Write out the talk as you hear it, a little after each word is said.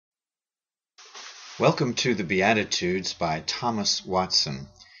Welcome to the Beatitudes by Thomas Watson.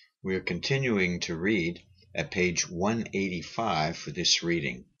 We are continuing to read at page 185 for this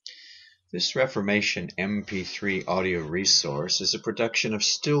reading. This Reformation MP3 audio resource is a production of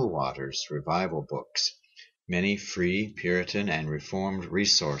Stillwater's Revival Books. Many free, Puritan, and Reformed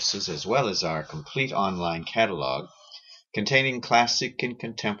resources, as well as our complete online catalog, containing classic and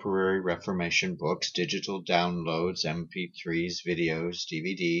contemporary Reformation books, digital downloads, MP3s, videos,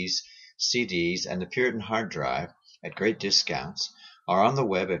 DVDs, CDs, and the Puritan hard drive at great discounts, are on the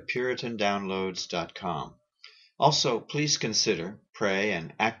web at puritandownloads.com. Also, please consider, pray,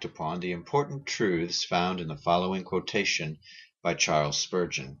 and act upon the important truths found in the following quotation by Charles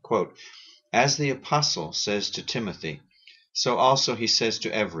Spurgeon. Quote, "As the apostle says to Timothy, so also he says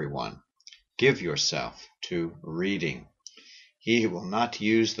to everyone, give yourself to reading. He who will not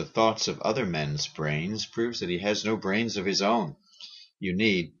use the thoughts of other men's brains proves that he has no brains of his own. You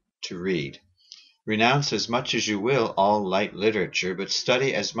need to read. Renounce as much as you will all light literature, but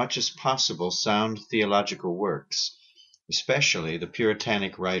study as much as possible sound theological works, especially the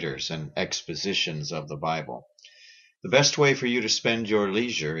Puritanic writers and expositions of the Bible. The best way for you to spend your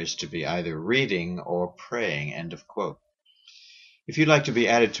leisure is to be either reading or praying." End of quote. If you'd like to be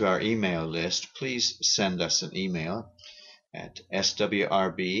added to our email list, please send us an email at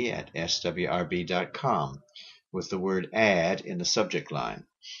swrb@swrb.com with the word add in the subject line.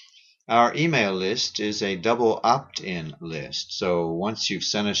 Our email list is a double opt-in list, so once you've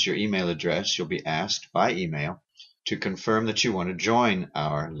sent us your email address, you'll be asked by email to confirm that you want to join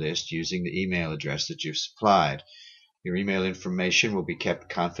our list using the email address that you've supplied. Your email information will be kept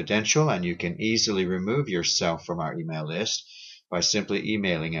confidential, and you can easily remove yourself from our email list by simply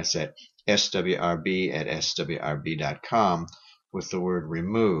emailing us at swrb@swrb.com with the word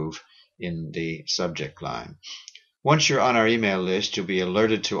remove in the subject line. Once you're on our email list, you'll be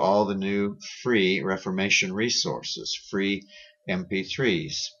alerted to all the new free Reformation resources, free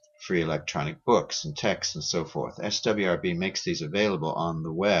MP3s, free electronic books and texts and so forth. SWRB makes these available on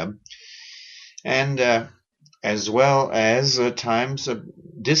the web, and as well as times of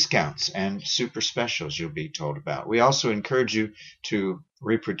discounts and super specials you'll be told about. We also encourage you to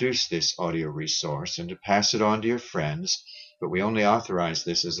reproduce this audio resource and to pass it on to your friends, but we only authorize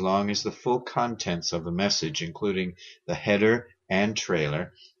this as long as the full contents of the message, including the header and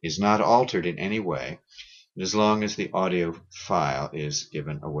trailer, is not altered in any way, and as long as the audio file is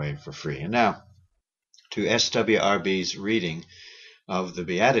given away for free. And now, to SWRB's reading of the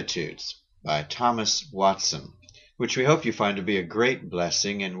Beatitudes by Thomas Watson, which we hope you find to be a great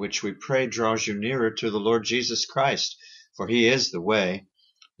blessing, and which we pray draws you nearer to the Lord Jesus Christ, for he is the way,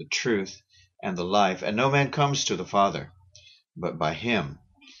 the truth, and the life, and no man comes to the Father but by him.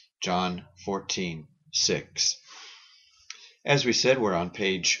 John 14:6. As we said, we're on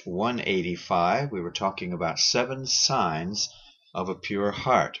page 185. We were talking about 7 signs of a pure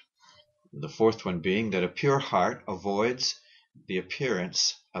heart. The fourth one being that a pure heart avoids the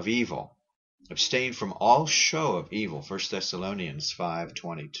appearance of evil. Abstain from all show of evil, 1 Thessalonians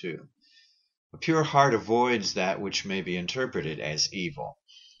 5:22. A pure heart avoids that which may be interpreted as evil.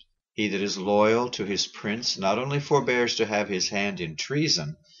 He that is loyal to his prince not only forbears to have his hand in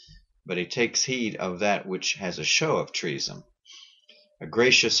treason, but he takes heed of that which has a show of treason. A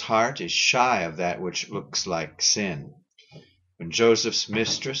gracious heart is shy of that which looks like sin. When Joseph's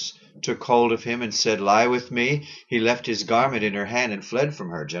mistress took hold of him and said, "Lie with me," he left his garment in her hand and fled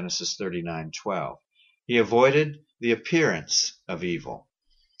from her, Genesis 39:12. He avoided the appearance of evil.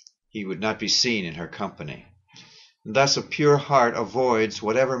 He would not be seen in her company. And thus a pure heart avoids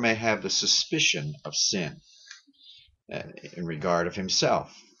whatever may have the suspicion of sin in regard of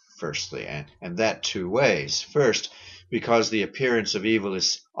himself, firstly, and that 2 ways. First, because the appearance of evil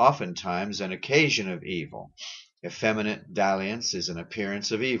is oftentimes an occasion of evil. Effeminate dalliance is an appearance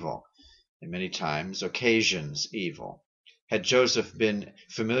of evil, and many times occasions evil. Had Joseph been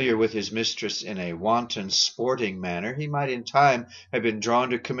familiar with his mistress in a wanton sporting manner, he might in time have been drawn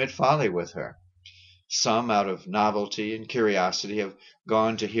to commit folly with her. Some, out of novelty and curiosity, have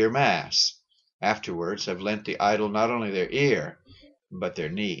gone to hear Mass. Afterwards have lent the idol not only their ear, but their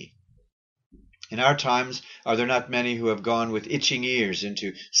knee. In our times, are there not many who have gone with itching ears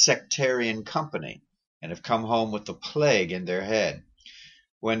into sectarian company, and have come home with the plague in their head?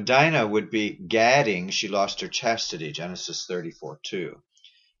 When Dinah would be gadding, she lost her chastity, Genesis 34:2.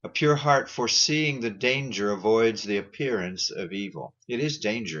 A pure heart, foreseeing the danger, avoids the appearance of evil. It is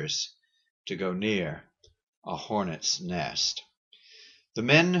dangerous to go near a hornet's nest. The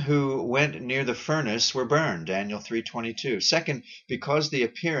men who went near the furnace were burned, Daniel 3:22. Second, because the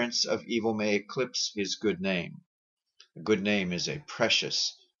appearance of evil may eclipse his good name. A good name is a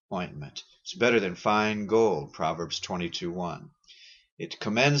precious ointment. It's better than fine gold, Proverbs 22:1. It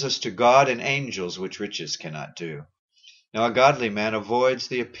commends us to God and angels, which riches cannot do. Now a godly man avoids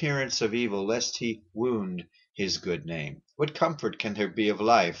the appearance of evil, lest he wound his good name. What comfort can there be of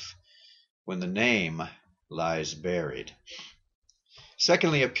life when the name lies buried?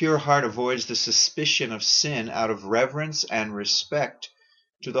 Secondly, a pure heart avoids the suspicion of sin out of reverence and respect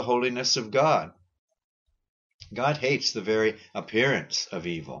to the holiness of God. God hates the very appearance of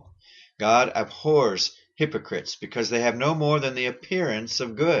evil. God abhors hypocrites because they have no more than the appearance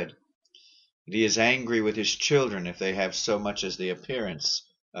of good. And he is angry with his children if they have so much as the appearance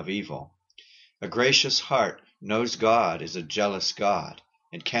of evil. A gracious heart knows God is a jealous God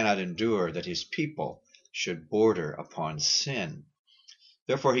and cannot endure that his people should border upon sin.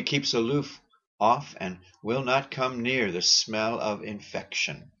 Therefore he keeps aloof, off, and will not come near the smell of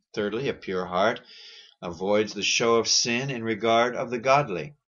infection. Thirdly, a pure heart avoids the show of sin in regard of the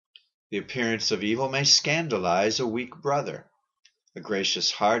godly. The appearance of evil may scandalize a weak brother. A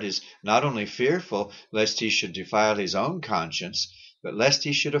gracious heart is not only fearful lest he should defile his own conscience, but lest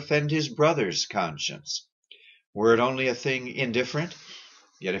he should offend his brother's conscience. Were it only a thing indifferent,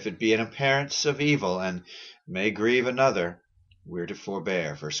 yet if it be an appearance of evil and may grieve another, we're to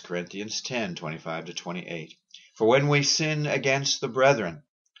forbear. 1 Corinthians 10:25-28. For when we sin against the brethren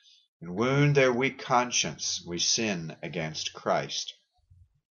and wound their weak conscience, we sin against Christ.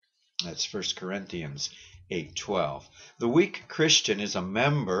 That's 1 Corinthians 8:12. The weak Christian is a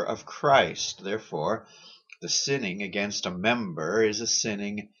member of Christ. Therefore, the sinning against a member is a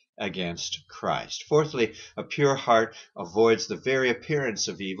sinning against Christ. Fourthly, a pure heart avoids the very appearance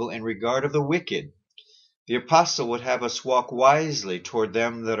of evil in regard of the wicked. The apostle would have us walk wisely toward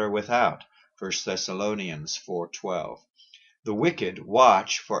them that are without. 1 Thessalonians 4:12. The wicked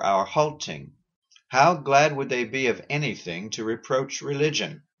watch for our halting. How glad would they be of anything to reproach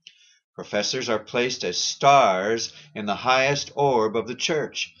religion? Professors are placed as stars in the highest orb of the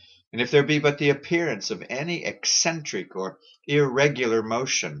church, and if there be but the appearance of any eccentric or irregular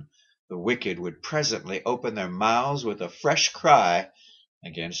motion, the wicked would presently open their mouths with a fresh cry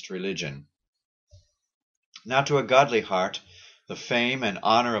against religion. Now to a godly heart, the fame and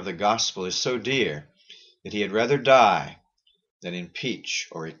honor of the gospel is so dear that he had rather die than impeach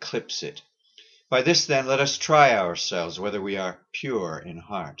or eclipse it. By this then let us try ourselves whether we are pure in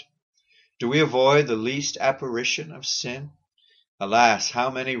heart. Do we avoid the least apparition of sin? Alas,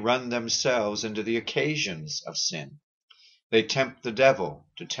 how many run themselves into the occasions of sin? They tempt the devil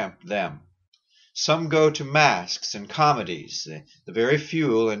to tempt them. Some go to masks and comedies, the very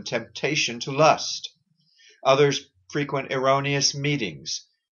fuel and temptation to lust. Others frequent erroneous meetings.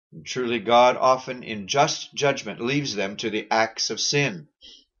 And truly God often in just judgment leaves them to the acts of sin,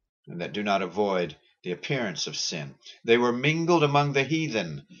 and that do not avoid the appearance of sin. They were mingled among the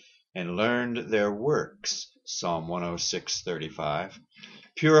heathen and learned their works. Psalm 106:35.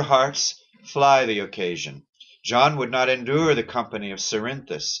 Pure hearts fly the occasion. John would not endure the company of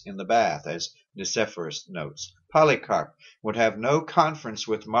Cerinthus in the bath, as Nicephorus notes. Polycarp would have no conference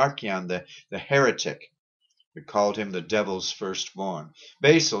with Marcion the heretic, who called him the devil's firstborn.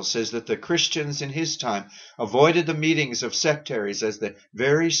 Basil says that the Christians in his time avoided the meetings of sectaries as the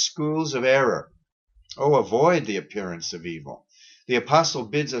very schools of error. Oh, avoid the appearance of evil. The apostle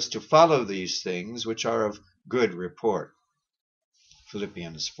bids us to follow these things which are of good report.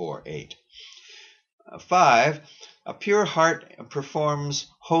 Philippians 4:8. 5. A pure heart performs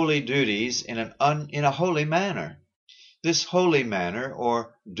holy duties in a holy manner. This holy manner,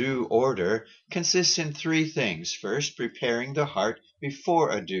 or due order, consists in three things. First, preparing the heart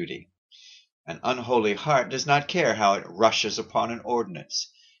before a duty. An unholy heart does not care how it rushes upon an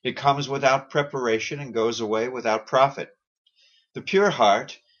ordinance. It comes without preparation and goes away without profit. The pure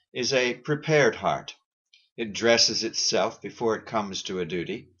heart is a prepared heart. It dresses itself before it comes to a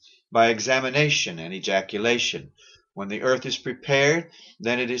duty, by examination and ejaculation. When the earth is prepared,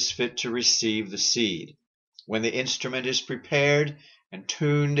 then it is fit to receive the seed. When the instrument is prepared and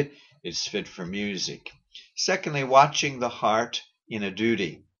tuned, it is fit for music. Secondly, watching the heart in a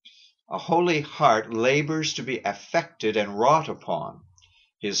duty. A holy heart labors to be affected and wrought upon.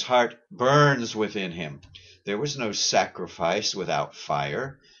 His heart burns within him. There was no sacrifice without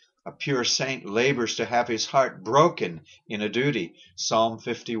fire. A pure saint labors to have his heart broken in a duty. Psalm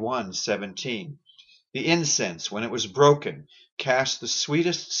 51:17. The incense, when it was broken, cast the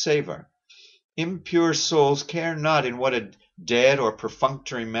sweetest savor. Impure souls care not in what a dead or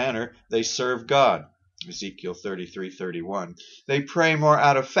perfunctory manner they serve God. Ezekiel 33:31. They pray more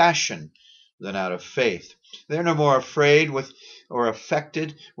out of fashion than out of faith. They are no more afraid with or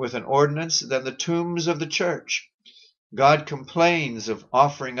affected with an ordinance than the tombs of the church. God complains of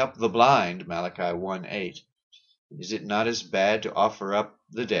offering up the blind, Malachi 1:8. Is it not as bad to offer up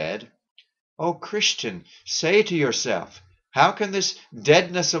the dead? O Christian, say to yourself, how can this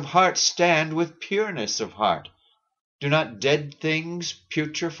deadness of heart stand with pureness of heart? Do not dead things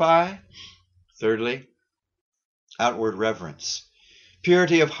putrefy? Thirdly, outward reverence.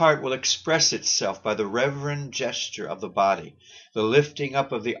 Purity of heart will express itself by the reverent gesture of the body, the lifting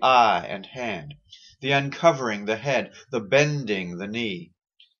up of the eye and hand, the uncovering the head, the bending the knee.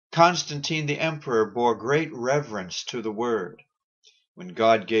 Constantine the emperor bore great reverence to the word. When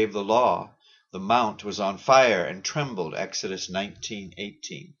God gave the law, the mount was on fire and trembled, Exodus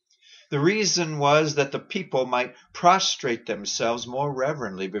 19:18. The reason was that the people might prostrate themselves more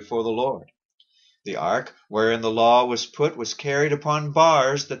reverently before the Lord. The ark wherein the law was put was carried upon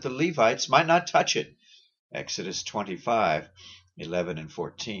bars that the Levites might not touch it, Exodus 25:11 and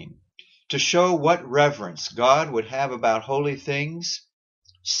 14. To show what reverence God would have about holy things,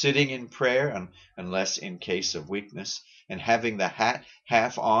 sitting in prayer, unless in case of weakness, and having the hat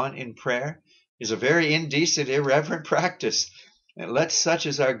half on in prayer, is a very indecent, irreverent practice. And let such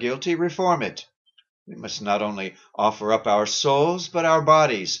as are guilty reform it. We must not only offer up our souls, but our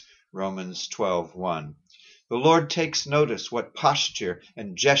bodies, Romans 12:1. The Lord takes notice what posture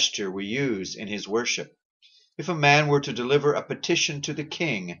and gesture we use in his worship. If a man were to deliver a petition to the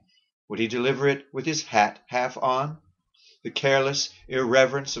king, would he deliver it with his hat half on? The careless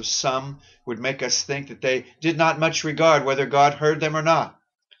irreverence of some would make us think that they did not much regard whether God heard them or not.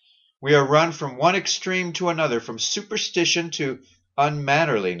 We are run from one extreme to another, from superstition to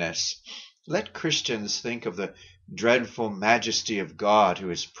unmannerliness. Let Christians think of the dreadful majesty of God who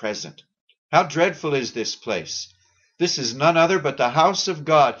is present. How dreadful is this place! This is none other but the house of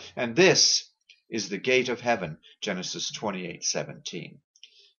God, and this is the gate of heaven, Genesis 28:17.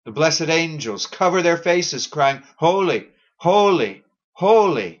 The blessed angels cover their faces, crying, Holy, holy,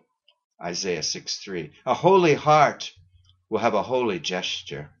 holy, Isaiah 6:3. A holy heart will have a holy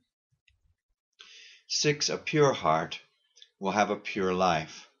gesture. 6. A pure heart will have a pure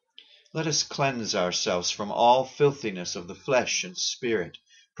life. Let us cleanse ourselves from all filthiness of the flesh and spirit,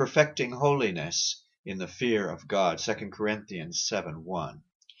 perfecting holiness in the fear of God, 2 Corinthians 7:1.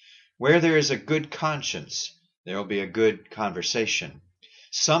 Where there is a good conscience, there will be a good conversation.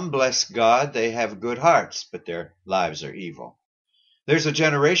 Some bless God, they have good hearts, but their lives are evil. There's a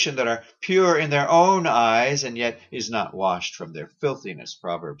generation that are pure in their own eyes, and yet is not washed from their filthiness,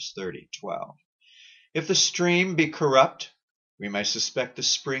 Proverbs 30:12. If the stream be corrupt, we may suspect the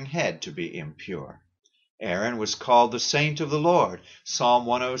spring head to be impure. Aaron was called the saint of the Lord, Psalm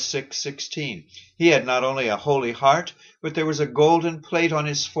 106:16. He had not only a holy heart, but there was a golden plate on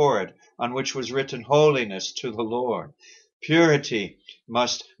his forehead, on which was written holiness to the Lord. Purity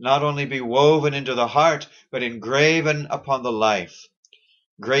must not only be woven into the heart, but engraven upon the life.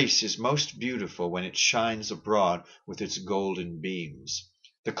 Grace is most beautiful when it shines abroad with its golden beams.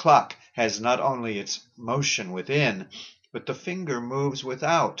 The clock has not only its motion within, but the finger moves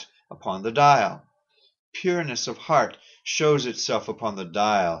without upon the dial. Pureness of heart shows itself upon the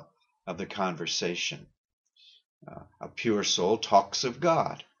dial of the conversation. A pure soul talks of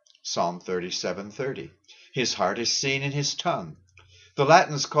God, Psalm 37:30. His heart is seen in his tongue. The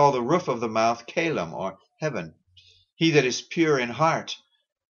Latins call the roof of the mouth caelum, or heaven. He that is pure in heart,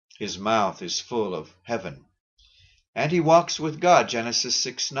 his mouth is full of heaven. And he walks with God, Genesis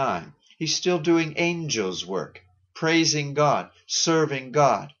 6:9. He's still doing angels' work, praising God, serving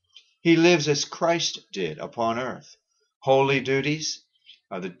God. He lives as Christ did upon earth. Holy duties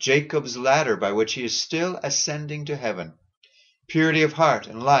are the Jacob's ladder by which he is still ascending to heaven. Purity of heart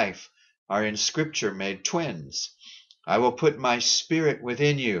and life are in Scripture made twins. I will put my spirit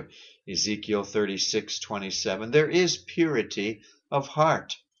within you, Ezekiel 36:27. There is purity of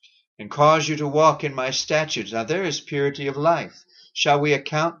heart, and cause you to walk in my statutes. Now there is purity of life. Shall we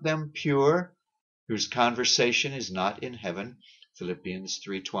account them pure, whose conversation is not in heaven, Philippians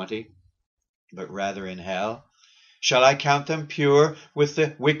 3:20, but rather in hell? Shall I count them pure with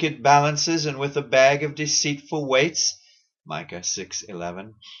the wicked balances and with the bag of deceitful weights, Micah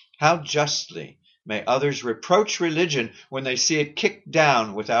 6:11? How justly may others reproach religion when they see it kicked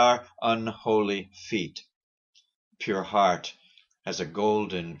down with our unholy feet. Pure heart has a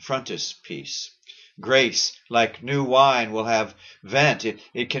golden frontispiece. Grace, like new wine, will have vent.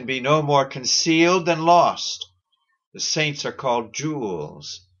 It can be no more concealed than lost. The saints are called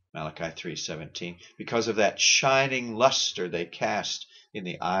jewels, Malachi 3:17, because of that shining luster they cast in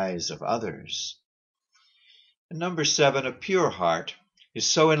the eyes of others. And number 7, a pure heart is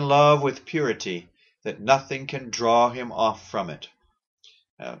so in love with purity that nothing can draw him off from it.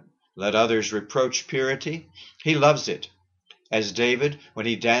 Let others reproach purity. He loves it. As David, when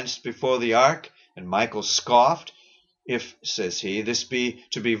he danced before the ark, and Michal scoffed, "If," says he, "this be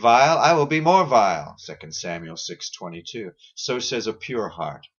to be vile, I will be more vile." 2 Samuel 6:22. So says a pure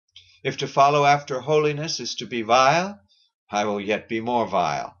heart. If to follow after holiness is to be vile, I will yet be more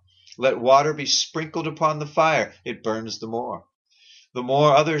vile. Let water be sprinkled upon the fire, it burns the more. The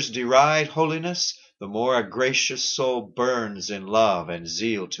more others deride holiness, the more a gracious soul burns in love and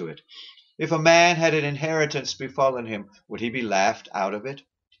zeal to it. If a man had an inheritance befallen him, would he be laughed out of it?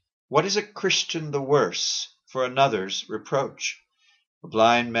 What is a Christian the worse for another's reproach? A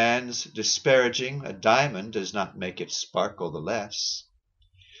blind man's disparaging a diamond does not make it sparkle the less.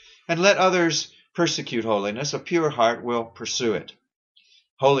 And let others persecute holiness, a pure heart will pursue it.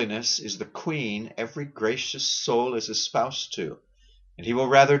 Holiness is the queen every gracious soul is espoused to, and he will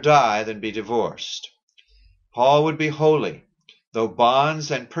rather die than be divorced. Paul would be holy, though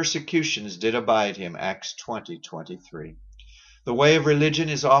bonds and persecutions did abide him, Acts 20:23. The way of religion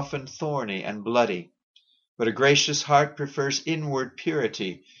is often thorny and bloody, but a gracious heart prefers inward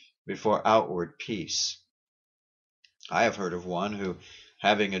purity before outward peace. I have heard of one who,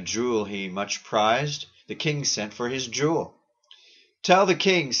 having a jewel he much prized, the king sent for his jewel. "Tell the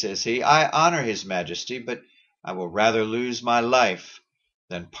king," says he, "I honor his majesty, but I will rather lose my life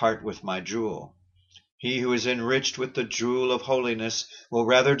than part with my jewel. He who is enriched with the jewel of holiness will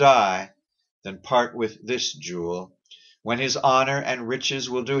rather die than part with this jewel. When his honor and riches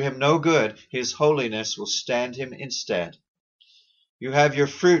will do him no good, his holiness will stand him instead. You have your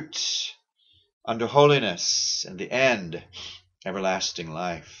fruit unto holiness, and the end, everlasting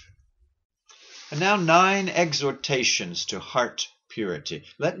life." And now 9 exhortations to heart purity.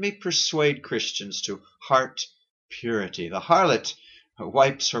 Let me persuade Christians to heart purity. The harlot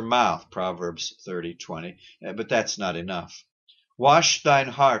wipes her mouth, Proverbs 30:20, but that's not enough. "Wash thine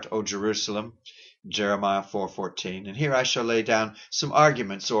heart, O Jerusalem," Jeremiah 4:14. And here I shall lay down some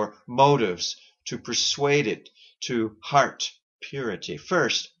arguments or motives to persuade it to heart purity.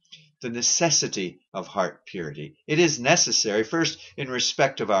 First, the necessity of heart purity. It is necessary, first, in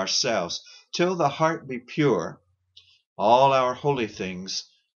respect of ourselves. Till the heart be pure, all our holy things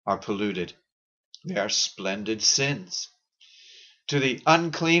are polluted. They are splendid sins. To the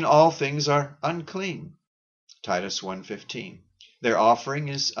unclean, all things are unclean. Titus 1:15. Their offering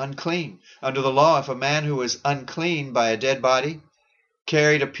is unclean. Under the law, if a man who was unclean by a dead body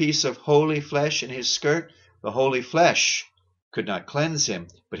carried a piece of holy flesh in his skirt, the holy flesh could not cleanse him,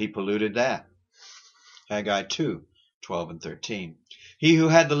 but he polluted that. Haggai 2:12 and 13. He who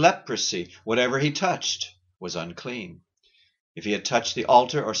had the leprosy, whatever he touched, was unclean. If he had touched the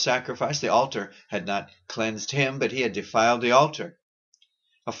altar or sacrifice, the altar had not cleansed him, but he had defiled the altar.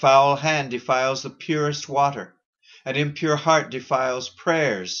 A foul hand defiles the purest water. An impure heart defiles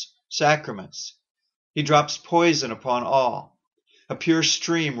prayers, sacraments. He drops poison upon all. A pure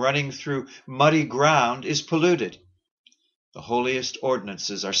stream running through muddy ground is polluted. The holiest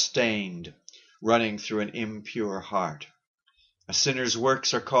ordinances are stained, running through an impure heart. A sinner's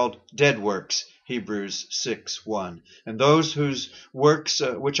works are called dead works, Hebrews 6:1. And those whose works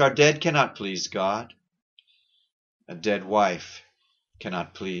which are dead cannot please God. A dead wife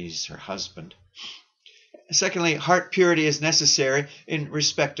cannot please her husband. Secondly, heart purity is necessary in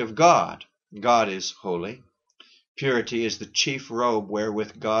respect of God. God is holy. Purity is the chief robe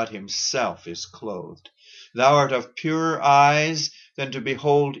wherewith God himself is clothed. "Thou art of purer eyes than to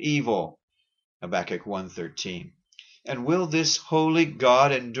behold evil," Habakkuk 1:13. And will this holy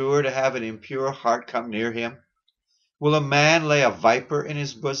God endure to have an impure heart come near him? Will a man lay a viper in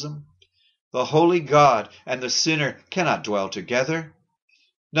his bosom? The holy God and the sinner cannot dwell together.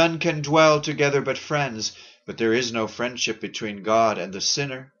 None can dwell together but friends, but there is no friendship between God and the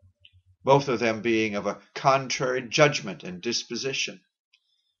sinner, both of them being of a contrary judgment and disposition.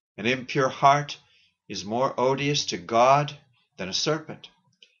 An impure heart is more odious to God than a serpent.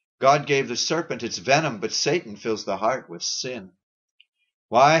 God gave the serpent its venom, but Satan fills the heart with sin.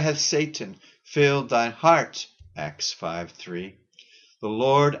 "Why hath Satan filled thine heart?" Acts 5:3. The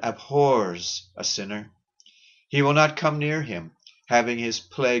Lord abhors a sinner. He will not come near him, having his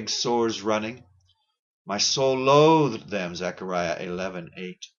plague sores running. "My soul loathed them," Zechariah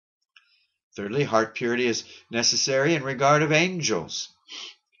 11:8. Thirdly, heart purity is necessary in regard of angels.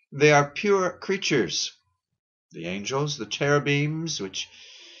 They are pure creatures. The angels, the cherubims, which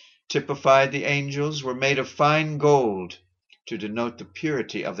typified the angels, were made of fine gold to denote the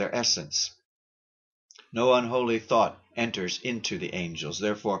purity of their essence. No unholy thought enters into the angels.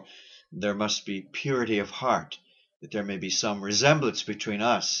 Therefore, there must be purity of heart, that there may be some resemblance between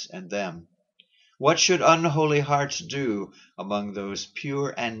us and them. What should unholy hearts do among those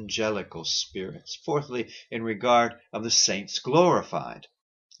pure angelical spirits? Fourthly, in regard of the saints glorified.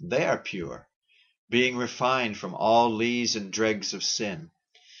 They are pure, being refined from all lees and dregs of sin.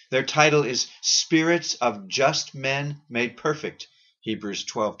 Their title is Spirits of Just Men Made Perfect, Hebrews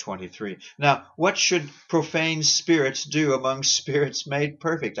 12:23. Now, what should profane spirits do among spirits made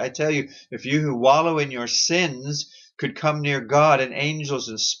perfect? I tell you, if you who wallow in your sins could come near God and angels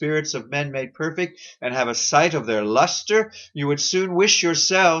and spirits of men made perfect and have a sight of their luster, you would soon wish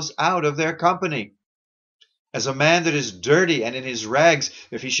yourselves out of their company. As a man that is dirty and in his rags,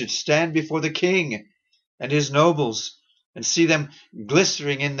 if he should stand before the king and his nobles and see them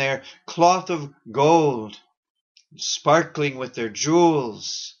glistering in their cloth of gold, sparkling with their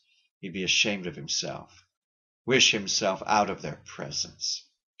jewels, he'd be ashamed of himself, wish himself out of their presence.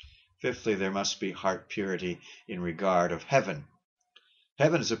 Fifthly, there must be heart purity in regard of heaven.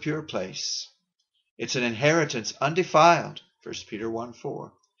 Heaven is a pure place. It's an inheritance undefiled, 1 Peter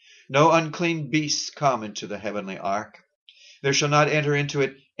 1:4. No unclean beasts come into the heavenly ark. There shall not enter into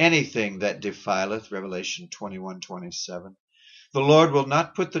it anything that defileth, Revelation 21:27. The Lord will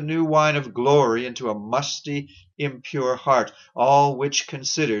not put the new wine of glory into a musty, impure heart, all which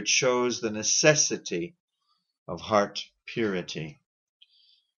considered shows the necessity of heart purity.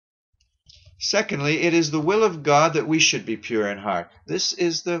 Secondly, it is the will of God that we should be pure in heart. This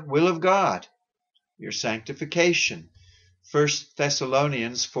is the will of God, your sanctification. 1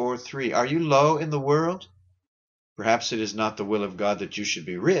 Thessalonians 4:3. Are you low in the world? Perhaps it is not the will of God that you should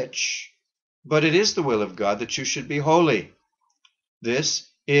be rich, but it is the will of God that you should be holy.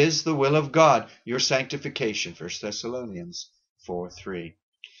 This is the will of God, your sanctification. 1 Thessalonians 4:3.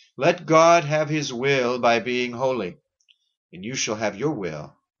 Let God have his will by being holy, and you shall have your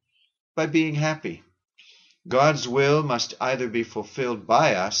will by being happy. God's will must either be fulfilled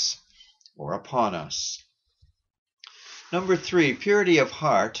by us or upon us. Number 3, purity of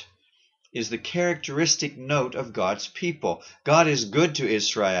heart is the characteristic note of God's people. God is good to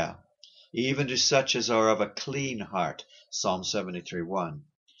Israel, even to such as are of a clean heart. Psalm 73:1.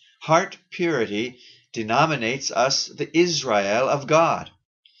 Heart purity denominates us the Israel of God.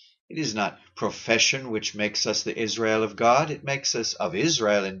 It is not profession which makes us the Israel of God. It makes us of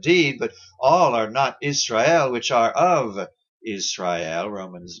Israel indeed, but all are not Israel which are of Israel.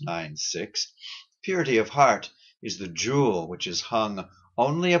 Romans 9:6. Purity of heart is the jewel which is hung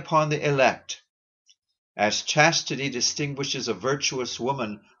only upon the elect. As chastity distinguishes a virtuous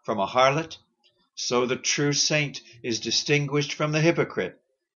woman from a harlot, so the true saint is distinguished from the hypocrite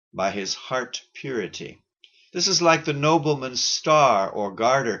by his heart purity. This is like the nobleman's star or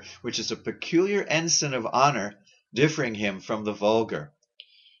garter, which is a peculiar ensign of honor, differing him from the vulgar.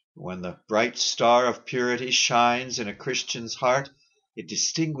 When the bright star of purity shines in a Christian's heart, it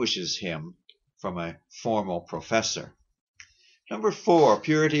distinguishes him from a formal professor. Number 4,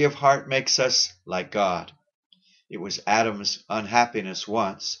 purity of heart makes us like God. It was Adam's unhappiness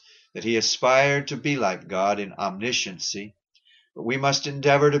once that he aspired to be like God in omnisciency, but we must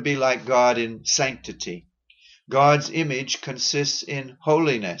endeavor to be like God in sanctity. God's image consists in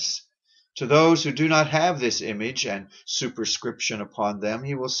holiness. To those who do not have this image and superscription upon them,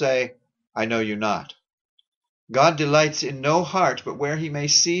 he will say, I know you not. God delights in no heart but where he may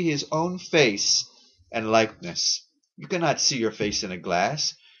see his own face and likeness. You cannot see your face in a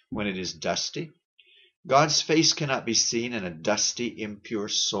glass when it is dusty. God's face cannot be seen in a dusty, impure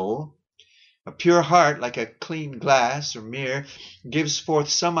soul. A pure heart, like a clean glass or mirror, gives forth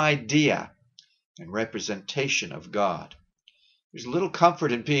some idea and representation of God. There's little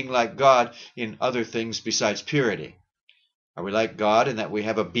comfort in being like God in other things besides purity. Are we like God in that we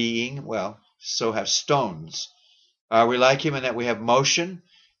have a being? Well, so have stones. Are we like him in that we have motion?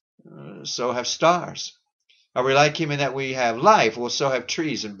 So have stars. Are we like him in that we have life? Well, so have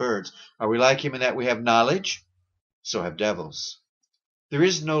trees and birds. Are we like him in that we have knowledge? So have devils. There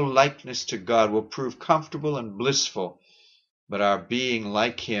is no likeness to God will prove comfortable and blissful, but our being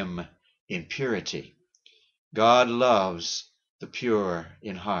like him in purity. God loves the pure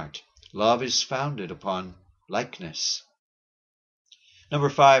in heart. Love is founded upon likeness. Number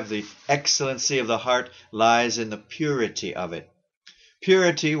 5, the excellency of the heart lies in the purity of it.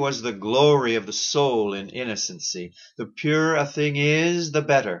 Purity was the glory of the soul in innocency. The purer a thing is, the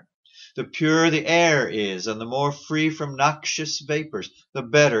better. The purer the air is, and the more free from noxious vapors, the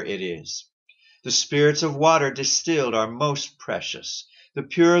better it is. The spirits of water distilled are most precious. The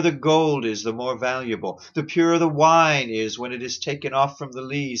purer the gold is, the more valuable. The purer the wine is when it is taken off from the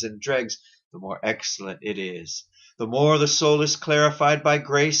lees and dregs, the more excellent it is. The more the soul is clarified by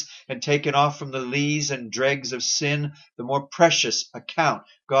grace and taken off from the lees and dregs of sin, the more precious account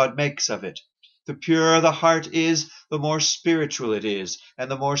God makes of it. The purer the heart is, the more spiritual it is,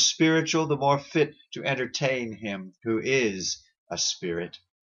 and the more spiritual, the more fit to entertain him who is a spirit.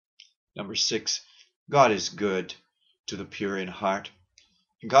 Number 6, God is good to the pure in heart.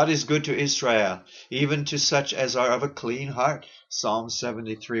 God is good to Israel, even to such as are of a clean heart. Psalm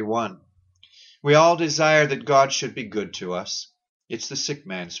 73:1. We all desire that God should be good to us. It's the sick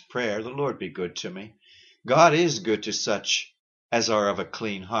man's prayer, the Lord be good to me. God is good to such as are of a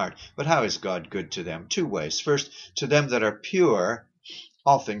clean heart. But how is God good to them? 2 ways. First, to them that are pure,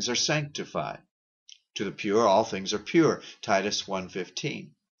 all things are sanctified. To the pure, all things are pure. Titus 1:15.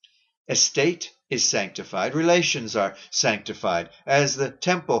 Estate is sanctified. Relations are sanctified. As the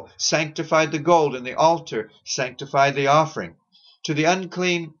temple sanctified the gold and the altar sanctified the offering. To the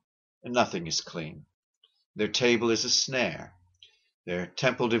unclean, nothing is clean. Their table is a snare. Their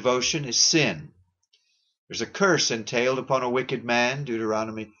temple devotion is sin. There's a curse entailed upon a wicked man,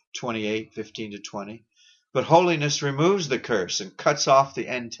 Deuteronomy 28:15-20. But holiness removes the curse and cuts off the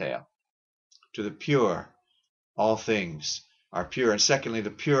entail. To the pure, all things are pure. And secondly,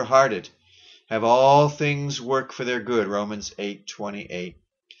 the pure-hearted have all things work for their good, Romans 8:28.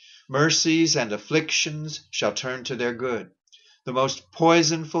 Mercies and afflictions shall turn to their good. The most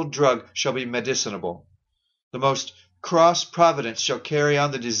poisonful drug shall be medicinable. The most cross providence shall carry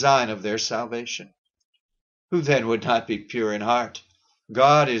on the design of their salvation. Who then would not be pure in heart?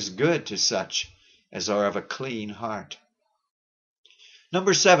 God is good to such as are of a clean heart.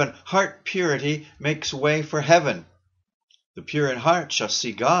 Number 7, heart purity makes way for heaven. The pure in heart shall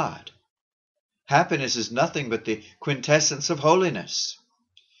see God. Happiness is nothing but the quintessence of holiness.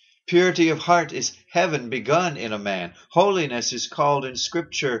 Purity of heart is heaven begun in a man. Holiness is called in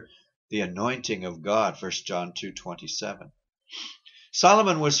Scripture the anointing of God, 1 John 2:27.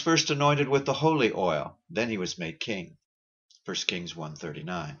 Solomon was first anointed with the holy oil, then he was made king, 1 Kings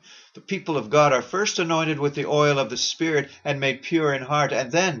 1:39. The people of God are first anointed with the oil of the Spirit and made pure in heart,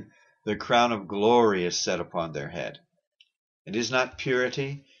 and then the crown of glory is set upon their head. And is not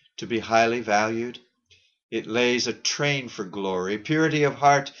purity to be highly valued? It lays a train for glory. Purity of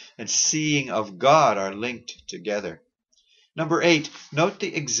heart and seeing of God are linked together. Number 8, note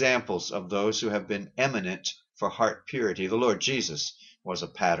the examples of those who have been eminent for heart purity. The Lord Jesus was a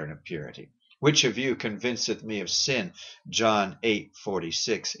pattern of purity. Which of you convinceth me of sin? John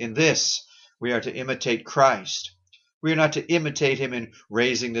 8:46. In this we are to imitate Christ. We are not to imitate him in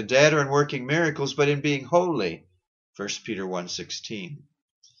raising the dead or in working miracles, but in being holy. 1 Peter 1:16.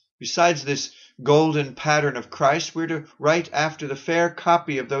 Besides this golden pattern of Christ, we're to write after the fair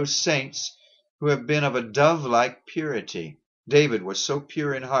copy of those saints who have been of a dove-like purity. David was so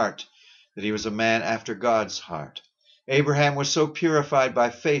pure in heart that he was a man after God's heart. Abraham was so purified by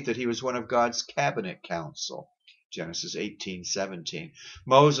faith that he was one of God's cabinet council. Genesis 18:17.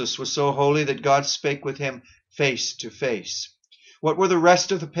 Moses was so holy that God spake with him face to face. What were the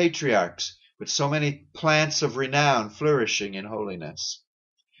rest of the patriarchs but so many plants of renown flourishing in holiness?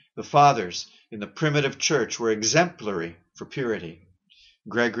 The fathers in the primitive church were exemplary for purity.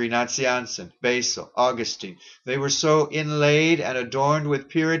 Gregory Nazianzen, Basil, Augustine, they were so inlaid and adorned with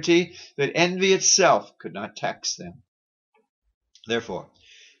purity that envy itself could not tax them. Therefore,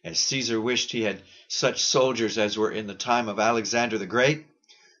 as Caesar wished he had such soldiers as were in the time of Alexander the Great,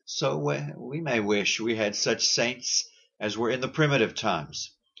 so we may wish we had such saints as were in the primitive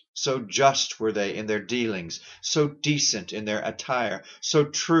times. So just were they in their dealings, so decent in their attire, so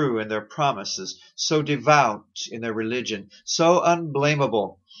true in their promises, so devout in their religion, so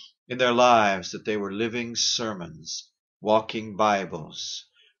unblameable in their lives that they were living sermons, walking Bibles,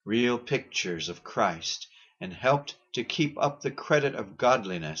 real pictures of Christ, and helped to keep up the credit of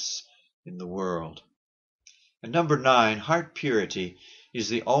godliness in the world. And number 9, heart purity is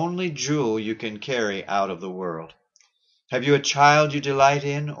the only jewel you can carry out of the world. Have you a child you delight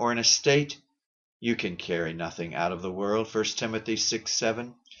in, or an estate? You can carry nothing out of the world, 1 Timothy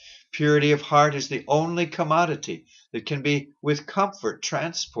 6:7. Purity of heart is the only commodity that can be with comfort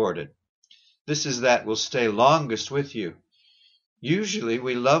transported. This is that will stay longest with you. Usually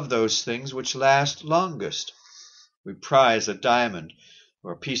we love those things which last longest. We prize a diamond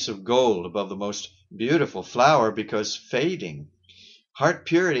or a piece of gold above the most beautiful flower because fading. Heart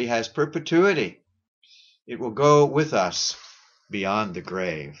purity has perpetuity. It will go with us beyond the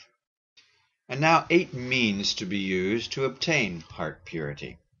grave. And now 8 means to be used to obtain heart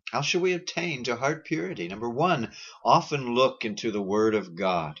purity. How shall we attain to heart purity? Number 1, often look into the Word of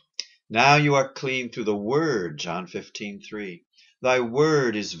God. Now you are clean through the Word, John 15:3. Thy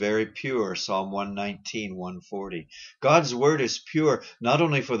Word is very pure, Psalm 119, 140. God's Word is pure, not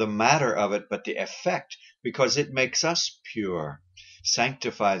only for the matter of it, but the effect, because it makes us pure.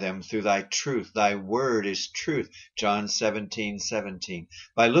 Sanctify them through thy truth. Thy word is truth. John 17:17.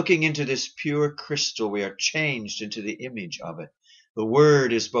 By looking into this pure crystal, we are changed into the image of it. The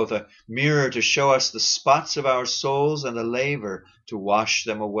word is both a mirror to show us the spots of our souls and a laver to wash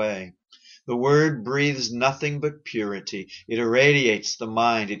them away. The word breathes nothing but purity. It irradiates the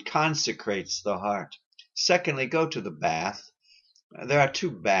mind. It consecrates the heart. Secondly, go to the bath. There are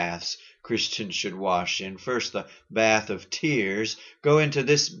two baths Christians should wash in. First, the bath of tears. Go into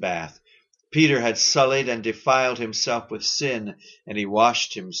this bath. Peter had sullied and defiled himself with sin, and he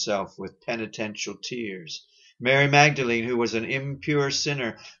washed himself with penitential tears. Mary Magdalene, who was an impure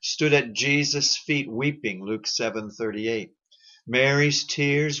sinner, stood at Jesus' feet weeping, Luke 7:38. Mary's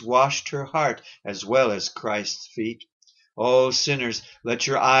tears washed her heart as well as Christ's feet. O sinners, let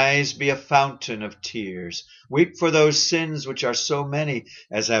your eyes be a fountain of tears. Weep for those sins which are so many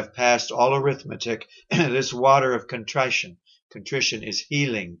as have passed all arithmetic. This water of contrition is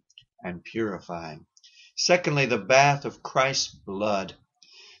healing and purifying. Secondly, the bath of Christ's blood.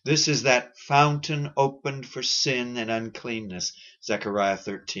 This is that fountain opened for sin and uncleanness, Zechariah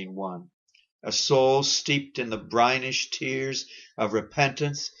 13:1. A soul steeped in the brinish tears of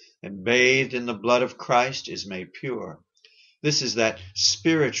repentance and bathed in the blood of Christ is made pure. This is that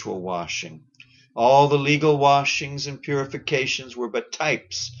spiritual washing. All the legal washings and purifications were but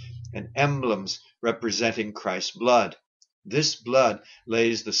types and emblems representing Christ's blood. This blood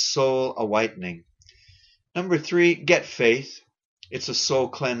lays the soul a whitening. Number 3, get faith. It's a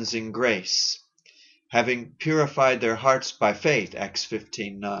soul-cleansing grace. Having purified their hearts by faith, Acts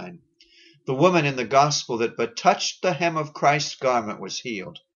 15:9. The woman in the gospel that but touched the hem of Christ's garment was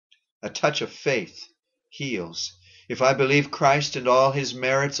healed. A touch of faith heals. If I believe Christ and all his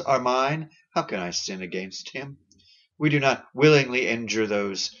merits are mine, how can I sin against him? We do not willingly injure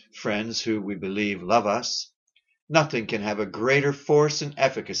those friends who we believe love us. Nothing can have a greater force and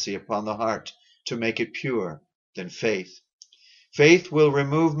efficacy upon the heart to make it pure than faith. Faith will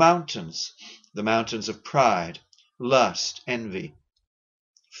remove mountains, the mountains of pride, lust, envy.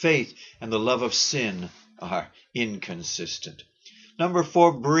 Faith and the love of sin are inconsistent. Number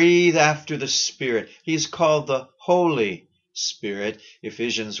 4, breathe after the Spirit. He's called the Holy Spirit,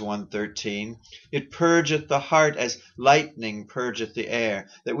 Ephesians 1:13. It purgeth the heart as lightning purgeth the air,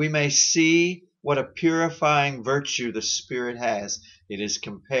 that we may see what a purifying virtue the Spirit has. It is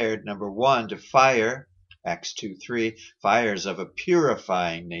compared, number 1, to fire, Acts 2:3. Fire is of a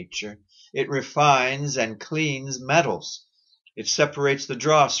purifying nature. It refines and cleans metals. It separates the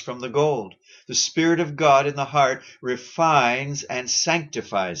dross from the gold. The Spirit of God in the heart refines and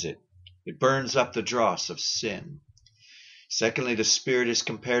sanctifies it. It burns up the dross of sin. Secondly, the Spirit is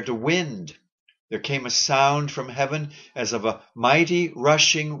compared to wind. There came a sound from heaven as of a mighty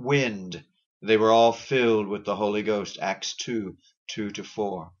rushing wind. They were all filled with the Holy Ghost, Acts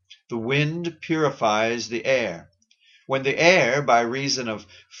 2:2-4. The wind purifies the air. When the air, by reason of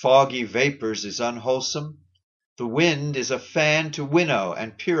foggy vapors, is unwholesome, the wind is a fan to winnow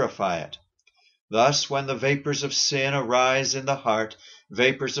and purify it. Thus, when the vapors of sin arise in the heart,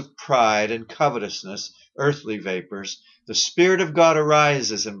 vapors of pride and covetousness, earthly vapors, the Spirit of God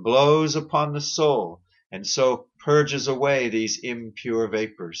arises and blows upon the soul, and so purges away these impure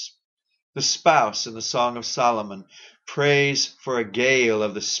vapors. The spouse in the Song of Solomon prays for a gale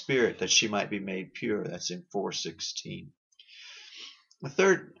of the Spirit that she might be made pure. That's in 4:16. The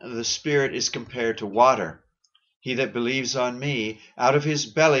third, the Spirit is compared to water. He that believes on me, out of his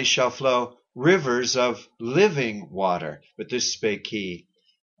belly shall flow rivers of living water. But this spake he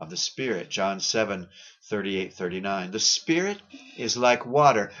of the Spirit, John 7:38-39. The Spirit is like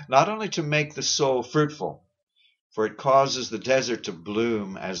water, not only to make the soul fruitful, for it causes the desert to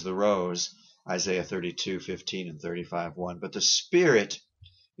bloom as the rose, Isaiah 32:15 and 35:1. But the Spirit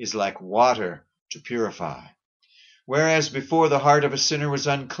is like water to purify. Whereas before the heart of a sinner was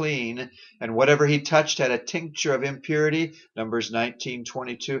unclean, and whatever he touched had a tincture of impurity, Numbers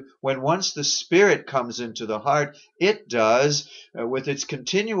 19:22, when once the Spirit comes into the heart, it does, with its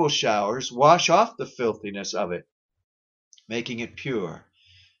continual showers, wash off the filthiness of it, making it pure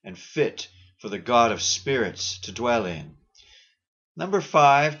and fit for the God of spirits to dwell in. Number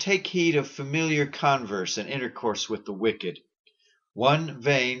 5, take heed of familiar converse and intercourse with the wicked. One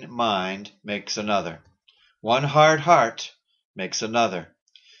vain mind makes another. One hard heart makes another.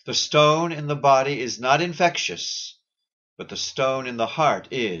 The stone in the body is not infectious, but the stone in the heart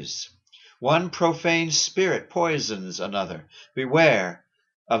is. One profane spirit poisons another. Beware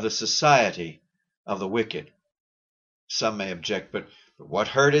of the society of the wicked. Some may object, but what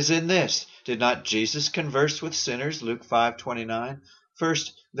hurt is in this? Did not Jesus converse with sinners? Luke 5:29.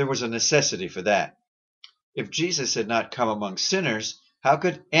 First, there was a necessity for that. If Jesus had not come among sinners, How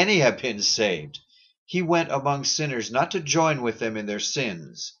could any have been saved? He went among sinners not to join with them in their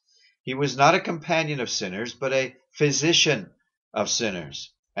sins. He was not a companion of sinners, but a physician of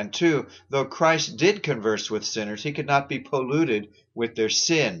sinners. And two, though Christ did converse with sinners, he could not be polluted with their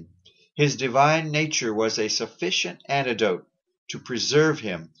sin. His divine nature was a sufficient antidote to preserve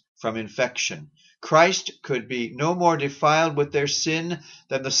him from infection. Christ could be no more defiled with their sin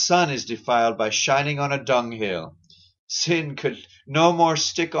than the sun is defiled by shining on a dunghill. Sin could no more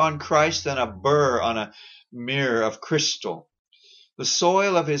stick on Christ than a burr on a mirror of crystal. The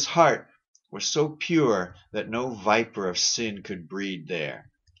soil of his heart was so pure that no viper of sin could breed there.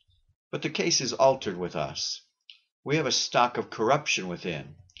 But the case is altered with us. We have a stock of corruption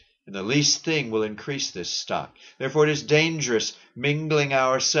within, and the least thing will increase this stock. Therefore it is dangerous mingling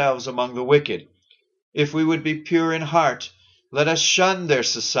ourselves among the wicked. If we would be pure in heart, let us shun their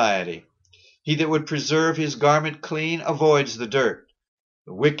society. He that would preserve his garment clean avoids the dirt.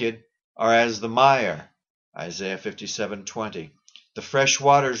 The wicked are as the mire, Isaiah 57:20. The fresh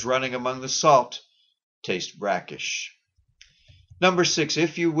waters running among the salt taste brackish. Number 6,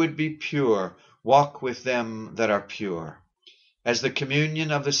 if you would be pure, walk with them that are pure. As the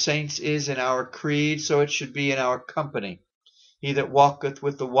communion of the saints is in our creed, so it should be in our company. He that walketh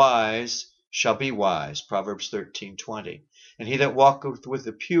with the wise shall be wise, Proverbs 13:20. And he that walketh with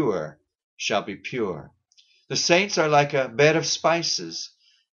the pure shall be pure. The saints are like a bed of spices.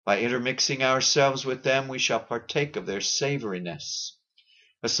 By intermixing ourselves with them, we shall partake of their savoriness.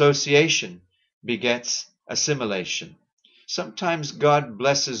 Association begets assimilation. Sometimes God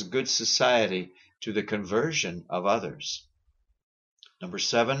blesses good society to the conversion of others. Number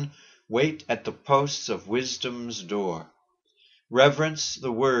 7, wait at the posts of wisdom's door. Reverence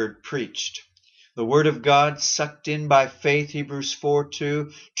the word preached. The word of God, sucked in by faith, Hebrews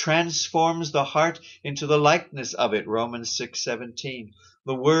 4:2, transforms the heart into the likeness of it, Romans 6:17.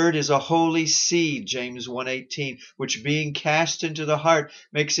 The word is a holy seed, James 1:18, which being cast into the heart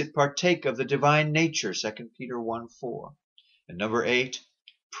makes it partake of the divine nature, 2 Peter 1:4. And number 8,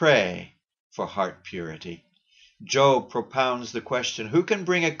 pray for heart purity. Job propounds the question, who can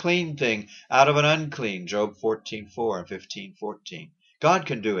bring a clean thing out of an unclean? Job 14:4 and 15:14. God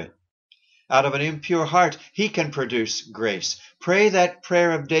can do it. Out of an impure heart, he can produce grace. Pray that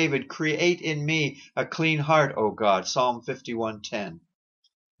prayer of David, create in me a clean heart, O God, Psalm 51:10.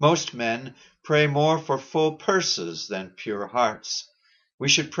 Most men pray more for full purses than pure hearts. We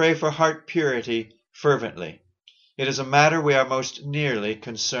should pray for heart purity fervently. It is a matter we are most nearly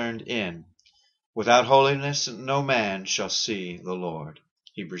concerned in. Without holiness, no man shall see the Lord.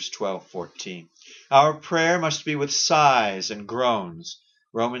 Hebrews 12:14. Our prayer must be with sighs and groans.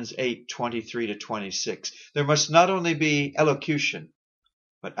 Romans 8:23-26. There must not only be elocution,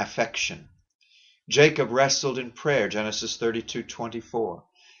 but affection. Jacob wrestled in prayer, Genesis 32:24.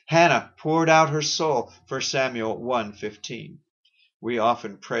 Hannah poured out her soul, 1 Samuel 1:15. We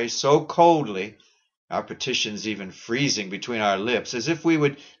often pray so coldly, our petitions even freezing between our lips, as if we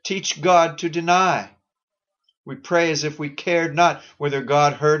would teach God to deny. We pray as if we cared not whether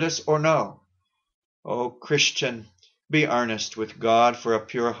God heard us or no. O Christian, be earnest with God for a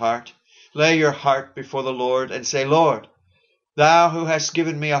pure heart. Lay your heart before the Lord and say, Lord, thou who hast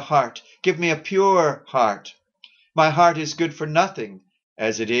given me a heart, give me a pure heart. My heart is good for nothing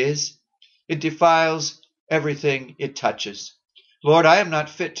as it is. It defiles everything it touches. Lord, I am not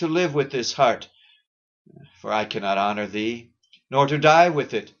fit to live with this heart, for I cannot honor thee, nor to die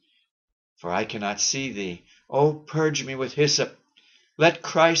with it, for I cannot see thee. O purge me with hyssop. Let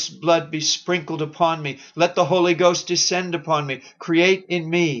Christ's blood be sprinkled upon me. Let the Holy Ghost descend upon me. Create in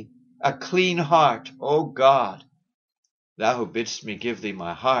me a clean heart, O God. Thou who bidst me give thee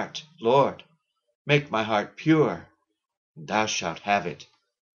my heart, Lord, make my heart pure, and thou shalt have it.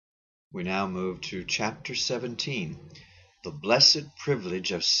 We now move to chapter 17, the blessed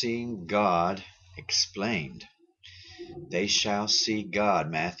privilege of seeing God explained. They shall see God,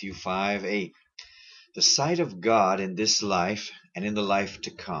 Matthew 5:8. The sight of God in this life and in the life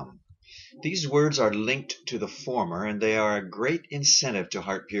to come. These words are linked to the former, and they are a great incentive to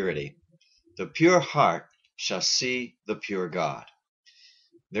heart purity. The pure heart shall see the pure God.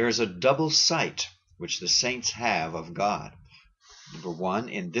 There is a double sight which the saints have of God. Number 1,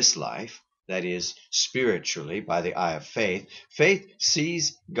 in this life, that is, spiritually, by the eye of faith. Faith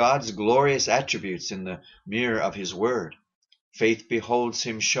sees God's glorious attributes in the mirror of his word. Faith beholds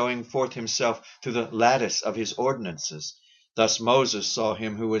him showing forth himself through the lattice of his ordinances. Thus Moses saw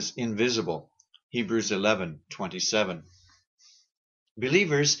him who was invisible. Hebrews 11:27.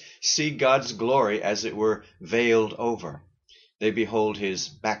 Believers see God's glory as it were veiled over. They behold his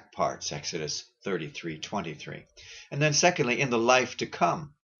back parts, Exodus 33:23. And then secondly, in the life to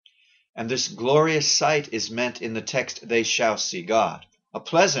come. And this glorious sight is meant in the text, they shall see God. A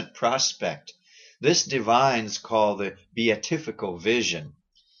pleasant prospect. This divines call the beatifical vision.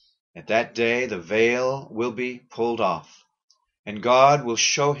 At that day the veil will be pulled off, and God will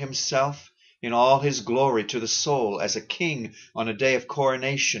show himself in all his glory to the soul, as a king on a day of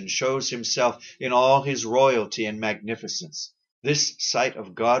coronation shows himself in all his royalty and magnificence. This sight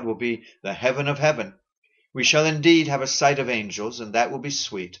of God will be the heaven of heaven. We shall indeed have a sight of angels, and that will be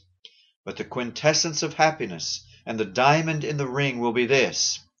sweet. But the quintessence of happiness and the diamond in the ring will be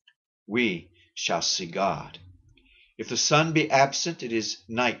this: we shall see God. If the sun be absent, it is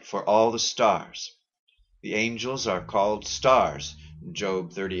night for all the stars. The angels are called stars,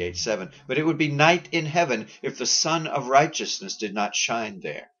 Job 38:7. But it would be night in heaven if the sun of righteousness did not shine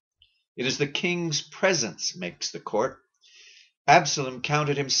there. It is the king's presence makes the court. Absalom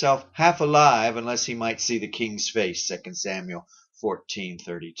counted himself half alive unless he might see the king's face, 2 Samuel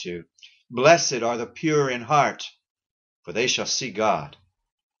 14:32. Blessed are the pure in heart, for they shall see God.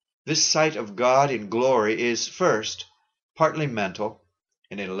 This sight of God in glory is, first, partly mental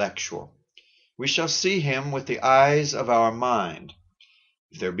and intellectual. We shall see him with the eyes of our mind.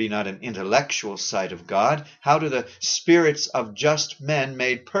 If there be not an intellectual sight of God, how do the spirits of just men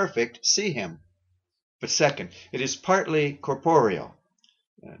made perfect see him? But second, it is partly corporeal.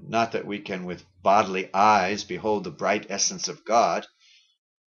 Not that we can with bodily eyes behold the bright essence of God.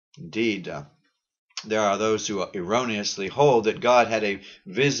 Indeed, there are those who erroneously hold that God had a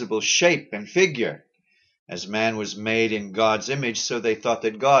visible shape and figure. As man was made in God's image, so they thought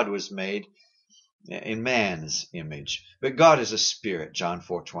that God was made in man's image. But God is a spirit, John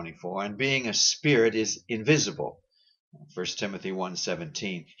 4:24, and being a spirit is invisible, 1 Timothy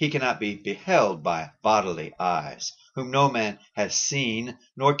 1:17. He cannot be beheld by bodily eyes, whom no man has seen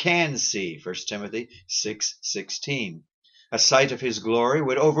nor can see, 1 Timothy 6:16. A sight of his glory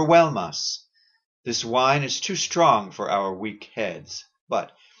would overwhelm us. This wine is too strong for our weak heads.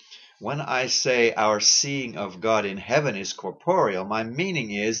 But when I say our seeing of God in heaven is corporeal, my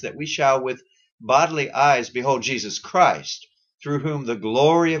meaning is that we shall with bodily eyes behold Jesus Christ, through whom the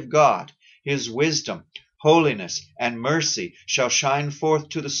glory of God, his wisdom, holiness, and mercy shall shine forth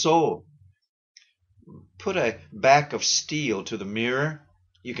to the soul. Put a back of steel to the mirror,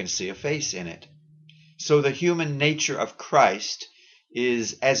 you can see a face in it. So the human nature of Christ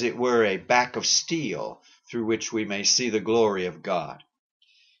is, as it were, a back of steel through which we may see the glory of God.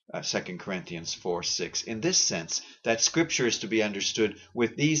 2 Corinthians 4:6. In this sense, that Scripture is to be understood,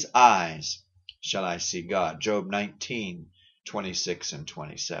 with these eyes shall I see God. Job 19:26 and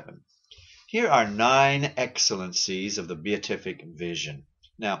 27. Here are 9 excellencies of the beatific vision.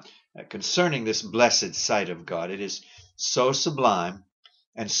 Now, concerning this blessed sight of God, it is so sublime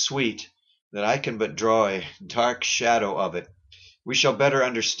and sweet that I can but draw a dark shadow of it. We shall better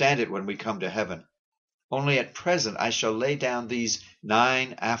understand it when we come to heaven. Only at present I shall lay down these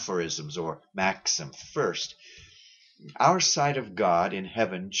 9 aphorisms or maxims. First, our sight of God in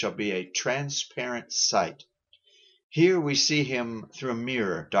heaven shall be a transparent sight. Here we see him through a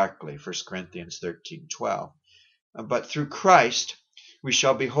mirror darkly, 1 Corinthians 13:12. But through Christ we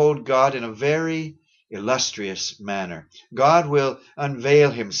shall behold God in a very illustrious manner. God will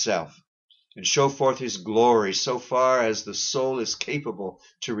unveil himself and show forth his glory so far as the soul is capable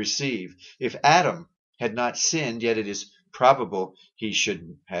to receive. If Adam had not sinned, yet it is probable he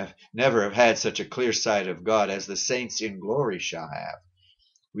should never have had such a clear sight of God as the saints in glory shall have.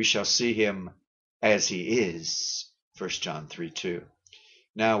 We shall see him as he is, 1 John 3:2.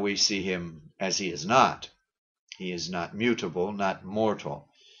 Now we see him as he is not. He is not mutable, not mortal.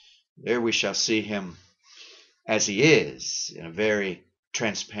 There we shall see him as he is, in a very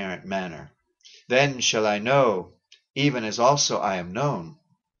transparent manner. Then shall I know, even as also I am known.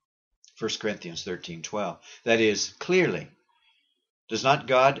 1 Corinthians 13:12. That is, clearly. Does not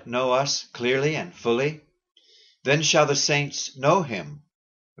God know us clearly and fully? Then shall the saints know him,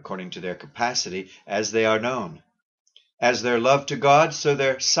 according to their capacity, as they are known. As their love to God, so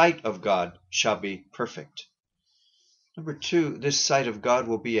their sight of God shall be perfect. Number 2, this sight of God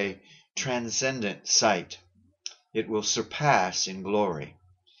will be a transcendent sight. It will surpass in glory.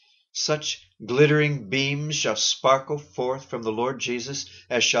 Such glittering beams shall sparkle forth from the Lord Jesus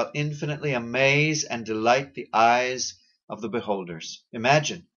as shall infinitely amaze and delight the eyes of the beholders.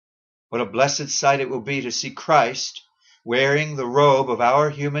 Imagine what a blessed sight it will be to see Christ wearing the robe of our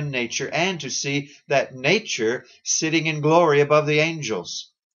human nature, and to see that nature sitting in glory above the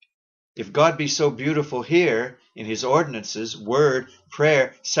angels. If God be so beautiful here, in his ordinances, word,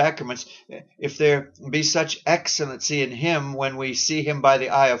 prayer, sacraments, if there be such excellency in him when we see him by the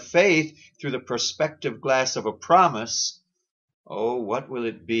eye of faith through the prospective glass of a promise, oh, what will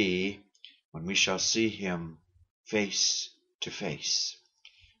it be when we shall see him face to face?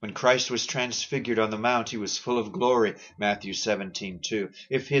 When Christ was transfigured on the mount, he was full of glory, Matthew 17:2.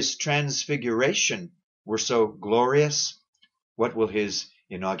 If his transfiguration were so glorious, what will his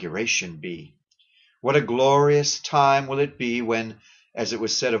inauguration be? What a glorious time will it be when, as it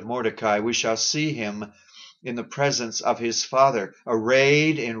was said of Mordecai, we shall see him in the presence of his Father,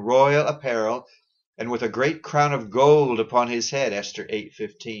 arrayed in royal apparel, and with a great crown of gold upon his head, Esther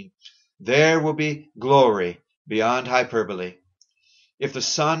 8:15. There will be glory beyond hyperbole. If the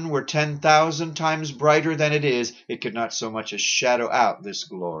sun were 10,000 times brighter than it is, it could not so much as shadow out this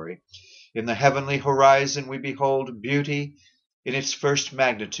glory. In the heavenly horizon we behold beauty in its first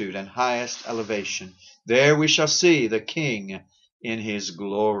magnitude and highest elevation. There we shall see the King in his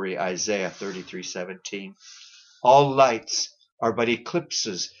glory, Isaiah 33:17. All lights are but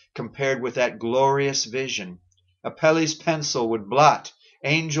eclipses compared with that glorious vision. Apelles' pencil would blot,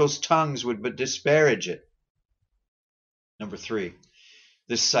 angels' tongues would but disparage it. Number 3,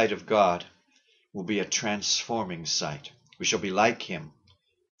 this sight of God will be a transforming sight. We shall be like him.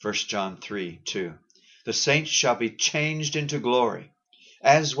 1 John 3:2. The saints shall be changed into glory.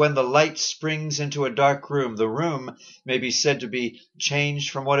 As when the light springs into a dark room, the room may be said to be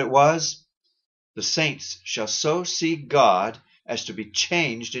changed from what it was. The saints shall so see God as to be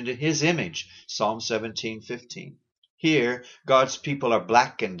changed into his image. Psalm 17:15. Here, God's people are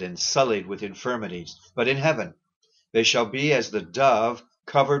blackened and sullied with infirmities, but in heaven they shall be as the dove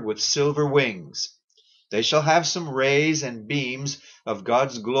covered with silver wings. They shall have some rays and beams of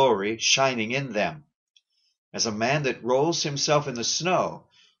God's glory shining in them. As a man that rolls himself in the snow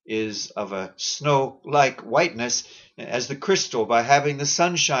is of a snow-like whiteness, as the crystal, by having the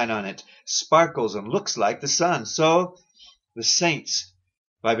sunshine on it, sparkles and looks like the sun, so the saints,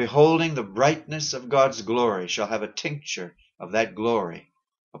 by beholding the brightness of God's glory, shall have a tincture of that glory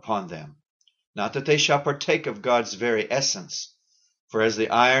upon them. Not that they shall partake of God's very essence, for as the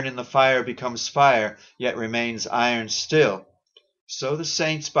iron in the fire becomes fire, yet remains iron still, so the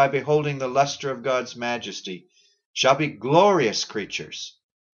saints, by beholding the luster of God's majesty, shall be glorious creatures,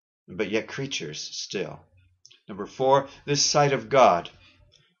 but yet creatures still. Number 4, this sight of God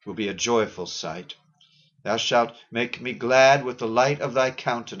will be a joyful sight. Thou shalt make me glad with the light of thy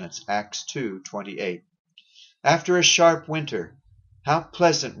countenance, Acts 2:28. After a sharp winter, how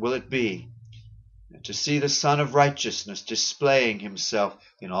pleasant will it be to see the Son of Righteousness displaying himself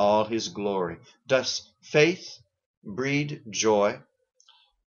in all his glory. Does faith breed joy?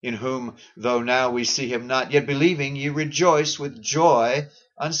 In whom, though now we see him not, yet believing, ye rejoice with joy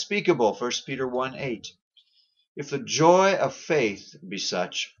unspeakable. 1 Peter 1:8. If the joy of faith be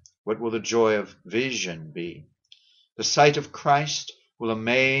such, what will the joy of vision be? The sight of Christ will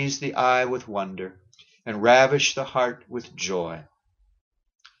amaze the eye with wonder, and ravish the heart with joy.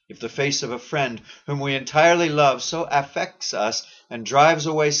 If the face of a friend whom we entirely love so affects us and drives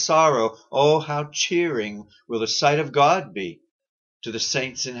away sorrow, oh, how cheering will the sight of God be to the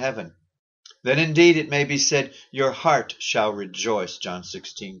saints in heaven. Then indeed it may be said, your heart shall rejoice, John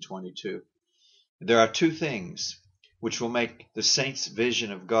 16:22. There are two things which will make the saints'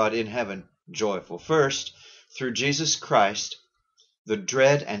 vision of God in heaven joyful. First, through Jesus Christ, the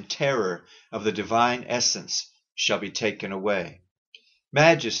dread and terror of the divine essence shall be taken away.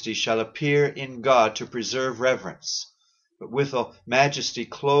 Majesty shall appear in God to preserve reverence, but withal majesty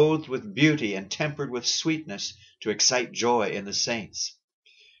clothed with beauty and tempered with sweetness to excite joy in the saints.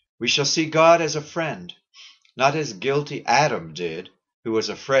 We shall see God as a friend, not as guilty Adam did, who was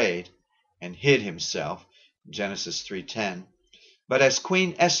afraid and hid himself, Genesis 3:10, but as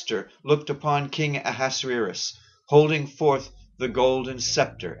Queen Esther looked upon King Ahasuerus, holding forth the golden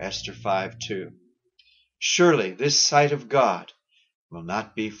scepter, Esther 5:2. Surely this sight of God will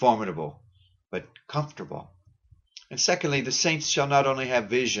not be formidable, but comfortable. And secondly, the saints shall not only have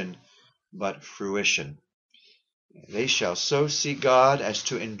vision, but fruition. They shall so see God as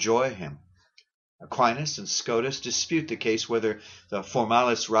to enjoy him. Aquinas and Scotus dispute the case whether the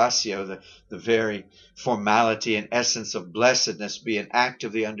formalis ratio, the very formality and essence of blessedness, be an act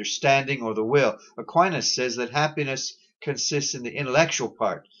of the understanding or the will. Aquinas says that happiness consists in the intellectual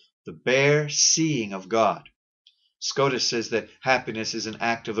part, the bare seeing of God. Scotus says that happiness is an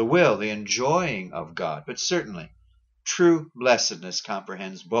act of the will, the enjoying of God. But certainly, true blessedness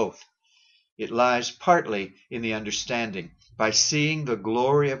comprehends both. It lies partly in the understanding, by seeing the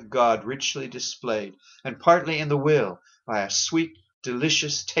glory of God richly displayed, and partly in the will, by a sweet,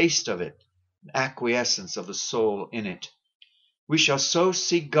 delicious taste of it, acquiescence of the soul in it. We shall so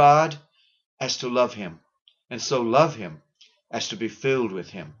see God as to love him, and so love him as to be filled with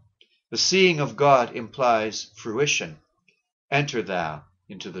him. The seeing of God implies fruition. Enter thou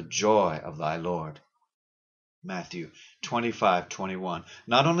into the joy of thy Lord. Matthew 25:21.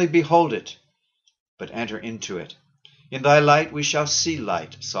 Not only behold it, but enter into it. In thy light we shall see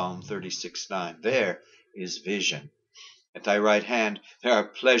light. Psalm 36:9. There is vision. At thy right hand there are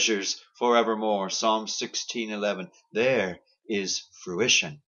pleasures forevermore. Psalm 16:11. There is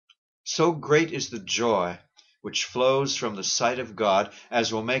fruition. So great is the joy which flows from the sight of God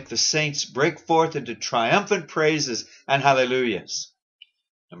as will make the saints break forth into triumphant praises and hallelujahs.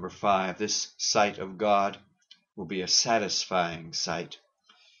 Number 5, this sight of God will be a satisfying sight.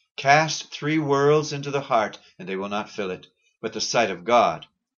 Cast 3 worlds into the heart, and they will not fill it, but the sight of God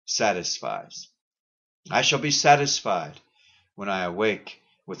satisfies. I shall be satisfied when I awake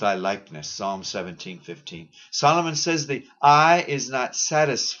with thy likeness. Psalm 17:15. Solomon says the eye is not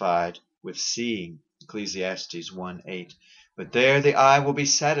satisfied with seeing. Ecclesiastes 1:8. But there the eye will be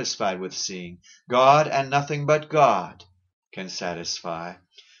satisfied with seeing. God and nothing but God can satisfy.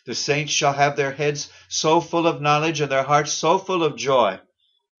 The saints shall have their heads so full of knowledge and their hearts so full of joy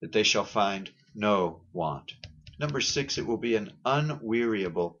that they shall find no want. Number 6, it will be an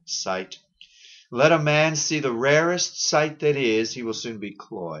unweariable sight. Let a man see the rarest sight that is, he will soon be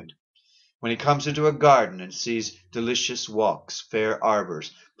cloyed. When he comes into a garden and sees delicious walks, fair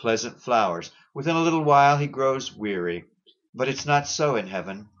arbors, pleasant flowers, within a little while he grows weary. But it's not so in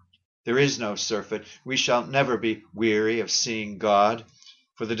heaven. There is no surfeit. We shall never be weary of seeing God.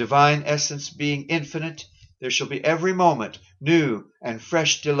 For the divine essence being infinite, there shall be every moment new and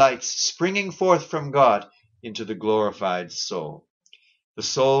fresh delights springing forth from God into the glorified soul. The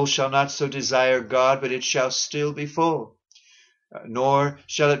soul shall not so desire God, but it shall still be full. Nor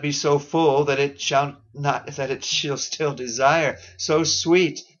shall it be so full that it shall still desire. So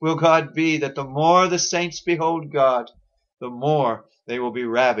sweet will God be that the more the saints behold God, the more they will be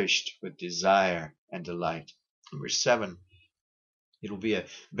ravished with desire and delight. Number 7, it will be a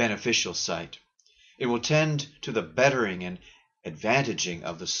beneficial sight. It will tend to the bettering and advantaging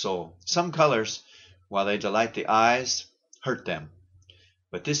of the soul. Some colors, while they delight the eyes, hurt them.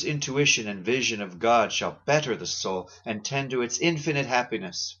 But this intuition and vision of God shall better the soul and tend to its infinite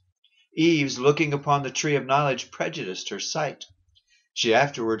happiness. Eve's looking upon the tree of knowledge prejudiced her sight. She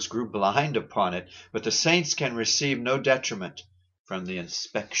afterwards grew blind upon it, but the saints can receive no detriment from the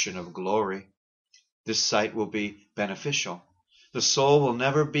inspection of glory. This sight will be beneficial. The soul will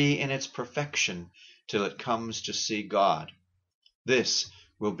never be in its perfection till it comes to see God. This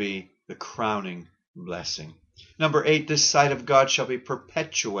will be the crowning blessing. Number 8, this sight of God shall be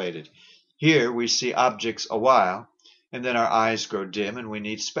perpetuated. Here we see objects a while, and then our eyes grow dim and we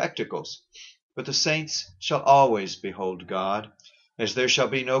need spectacles. But the saints shall always behold God. As there shall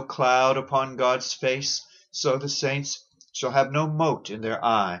be no cloud upon God's face, so the saints shall have no mote in their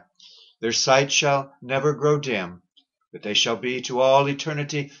eye. Their sight shall never grow dim, but they shall be to all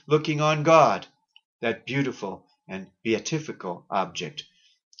eternity looking on God, that beautiful and beatifical object.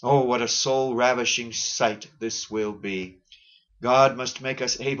 Oh, what a soul-ravishing sight this will be! God must make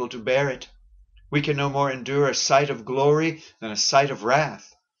us able to bear it. We can no more endure a sight of glory than a sight of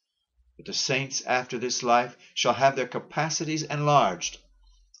wrath. But the saints after this life shall have their capacities enlarged,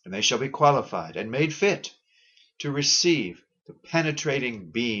 and they shall be qualified and made fit to receive the penetrating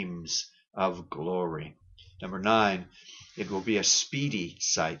beams of glory. Number 9, it will be a speedy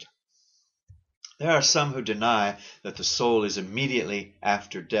sight. There are some who deny that the soul is immediately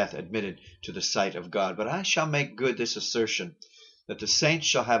after death admitted to the sight of God, but I shall make good this assertion, that the saints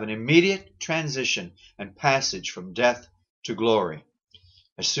shall have an immediate transition and passage from death to glory.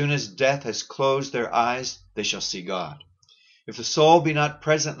 As soon as death has closed their eyes, they shall see God. If the soul be not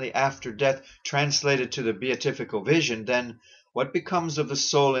presently after death translated to the beatifical vision, then what becomes of the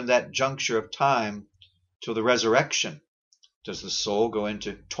soul in that juncture of time till the resurrection? Does the soul go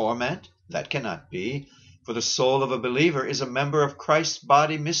into torment? That cannot be, for the soul of a believer is a member of Christ's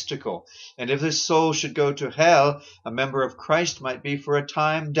body mystical, and if this soul should go to hell, a member of Christ might be for a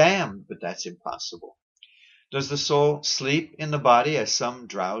time damned, but that's impossible. Does the soul sleep in the body, as some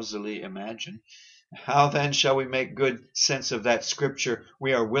drowsily imagine? How then shall we make good sense of that scripture?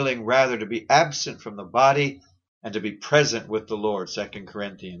 We are willing rather to be absent from the body and to be present with the Lord, 2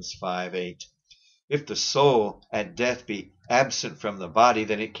 Corinthians 5:8. If the soul at death be absent from the body,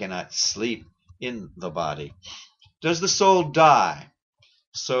 then it cannot sleep in the body. Does the soul die?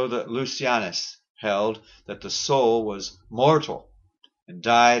 So that Lucianus held that the soul was mortal and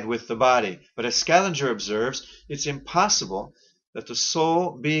died with the body. But as Scaliger observes, it's impossible that the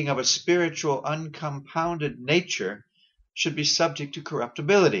soul, being of a spiritual, uncompounded nature, should be subject to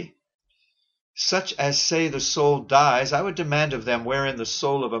corruptibility. Such as say the soul dies, I would demand of them wherein the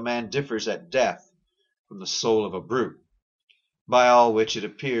soul of a man differs at death from the soul of a brute. By all which it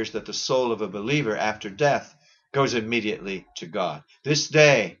appears that the soul of a believer after death goes immediately to God. This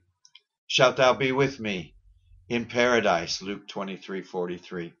day shalt thou be with me in paradise, Luke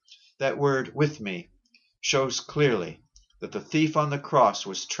 23:43. That word "with me" shows clearly that the thief on the cross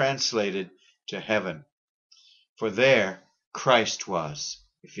was translated to heaven. For there Christ was,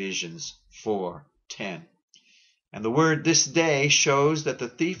 Ephesians 4:10. And the word "this day" shows that the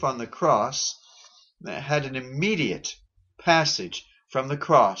thief on the cross had an immediate passage from the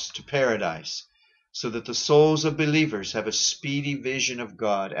cross to paradise, so that the souls of believers have a speedy vision of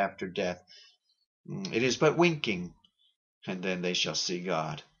God after death. It is but winking, and then they shall see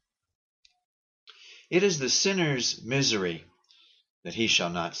God. It is the sinner's misery that he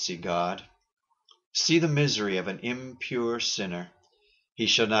shall not see God. See the misery of an impure sinner. He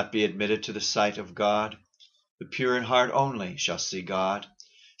shall not be admitted to the sight of God. The pure in heart only shall see God.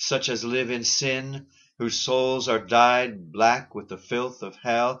 Such as live in sin, whose souls are dyed black with the filth of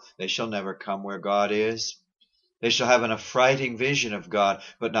hell, they shall never come where God is. They shall have an affrighting vision of God,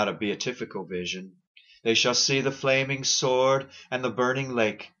 but not a beatifical vision. They shall see the flaming sword and the burning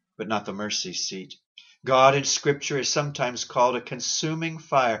lake, but not the mercy seat. God in Scripture is sometimes called a consuming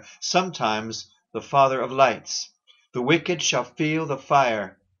fire, sometimes the Father of lights. The wicked shall feel the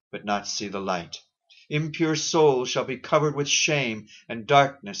fire, but not see the light. Impure souls shall be covered with shame and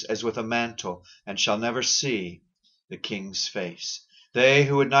darkness as with a mantle, and shall never see the King's face. They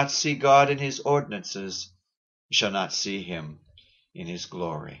who would not see God in his ordinances shall not see him in his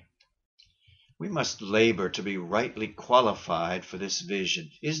glory. We must labor to be rightly qualified for this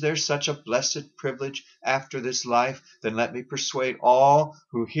vision. Is there such a blessed privilege after this life? Then let me persuade all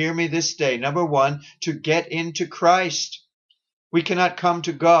who hear me this day, number one, to get into Christ. We cannot come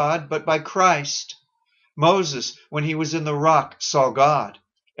to God but by Christ. Moses, when he was in the rock, saw God.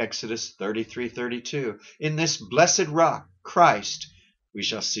 Exodus 33:32. In this blessed rock, Christ, we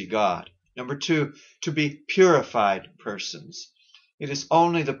shall see God. Number two, to be purified persons. It is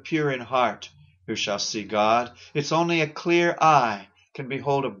only the pure in heart who shall see God. It's only a clear eye can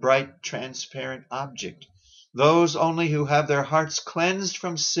behold a bright, transparent object. Those only who have their hearts cleansed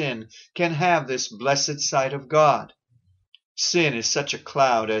from sin can have this blessed sight of God. Sin is such a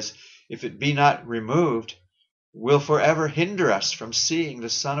cloud as, if it be not removed, will forever hinder us from seeing the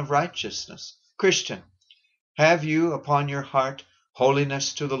Son of Righteousness. Christian, have you upon your heart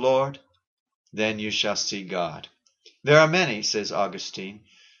holiness to the Lord? Then you shall see God. There are many, says Augustine,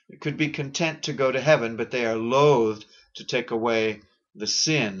 who could be content to go to heaven, but they are loath to take away the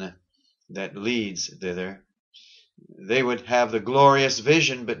sin that leads thither. They would have the glorious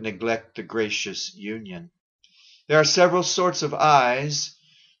vision, but neglect the gracious union. There are several sorts of eyes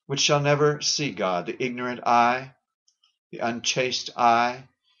which shall never see God: the ignorant eye, the unchaste eye,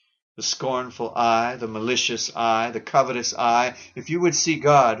 the scornful eye, the malicious eye, the covetous eye. If you would see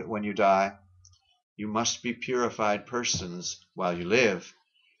God when you die, you must be purified persons while you live.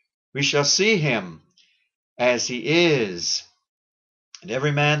 We shall see him as he is. And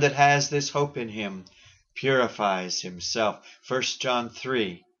every man that has this hope in him purifies himself. 1 John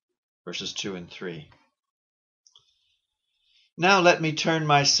 3, verses 2 and 3. Now let me turn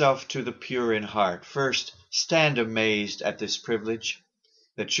myself to the pure in heart. First, stand amazed at this privilege,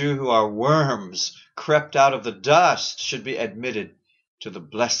 that you who are worms crept out of the dust should be admitted to the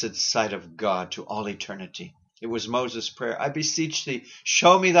blessed sight of God to all eternity. It was Moses' prayer. I beseech thee,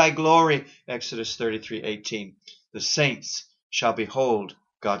 show me thy glory. Exodus 33:18. The saints shall behold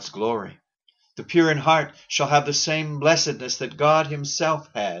God's glory. The pure in heart shall have the same blessedness that God himself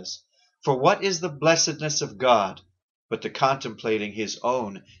has. For what is the blessedness of God but the contemplating his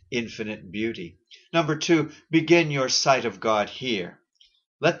own infinite beauty? Number two, begin your sight of God here.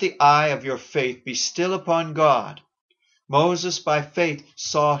 Let the eye of your faith be still upon God. Moses by faith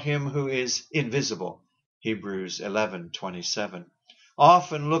saw him who is invisible. Hebrews 11:27.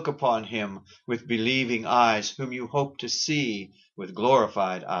 Often look upon him with believing eyes, whom you hope to see with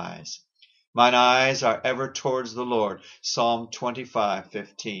glorified eyes. Mine eyes are ever towards the Lord. Psalm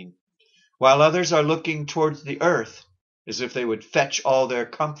 25:15. While others are looking towards the earth, as if they would fetch all their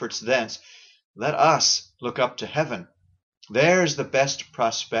comforts thence, let us look up to heaven. There's the best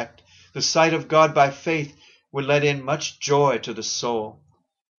prospect. The sight of God by faith would let in much joy to the soul.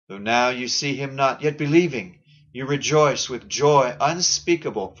 Though now you see him not, yet believing, you rejoice with joy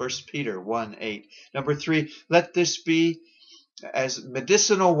unspeakable. 1 Peter 1:8. Number three, let this be as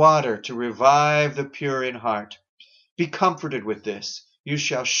medicinal water to revive the pure in heart. Be comforted with this. You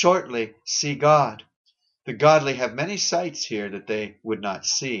shall shortly see God. The godly have many sights here that they would not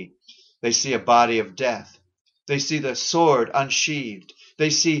see. They see a body of death. They see the sword unsheathed. They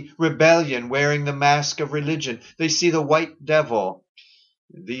see rebellion wearing the mask of religion. They see the white devil.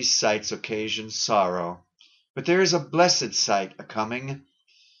 These sights occasion sorrow. But there is a blessed sight a-coming.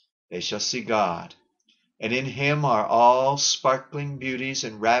 They shall see God, and in him are all sparkling beauties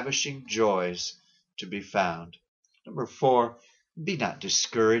and ravishing joys to be found. Number 4, be not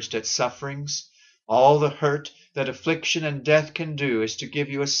discouraged at sufferings. All the hurt that affliction and death can do is to give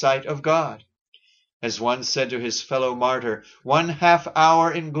you a sight of God. As one said to his fellow martyr, 1 half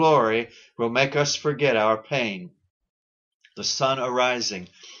hour in glory will make us forget our pain. The sun arising,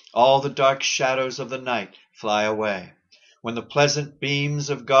 all the dark shadows of the night fly away. When the pleasant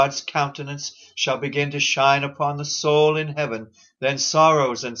beams of God's countenance shall begin to shine upon the soul in heaven, then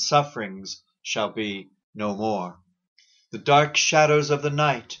sorrows and sufferings shall be no more. The dark shadows of the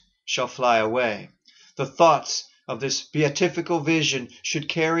night shall fly away. The thoughts of this beatifical vision should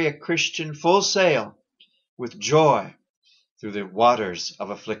carry a Christian full sail with joy through the waters of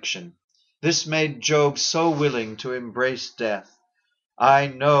affliction. This made Job so willing to embrace death. I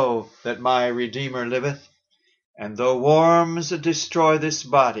know that my Redeemer liveth, and though worms destroy this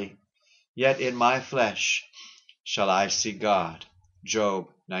body, yet in my flesh shall I see God.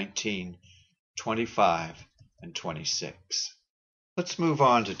 Job 19:25 and 26. Let's move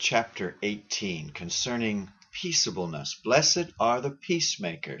on to chapter 18 concerning peaceableness. Blessed are the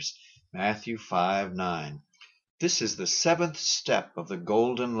peacemakers. Matthew 5:9. This is the 7th step of the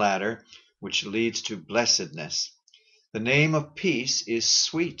golden ladder which leads to blessedness. The name of peace is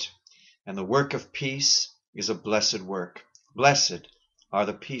sweet, and the work of peace is a blessed work. Blessed are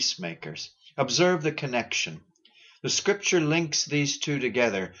the peacemakers. Observe the connection. The scripture links these two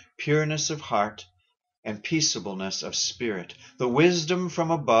together, pureness of heart and peaceableness of spirit. The wisdom from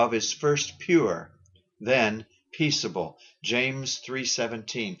above is first pure, then peaceable. James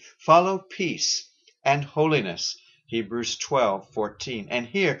 3:17. Follow peace and holiness. Hebrews 12:14. And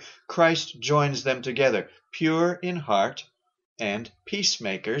here Christ joins them together, pure in heart and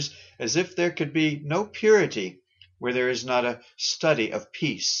peacemakers, as if there could be no purity where there is not a study of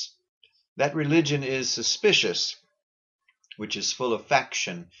peace. That religion is suspicious, which is full of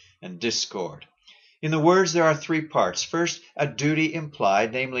faction and discord. In the words, there are 3 parts. First, a duty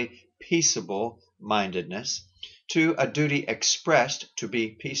implied, namely peaceable mindedness. 2, a duty expressed, to be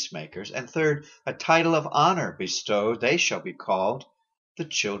peacemakers. And 3rd, a title of honor bestowed. They shall be called the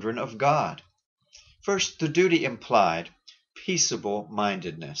children of God. First, the duty implied, peaceable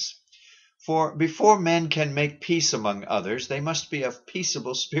mindedness. For before men can make peace among others, they must be of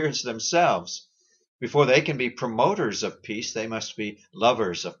peaceable spirits themselves. Before they can be promoters of peace, they must be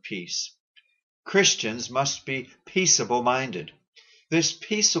lovers of peace. Christians must be peaceable-minded. This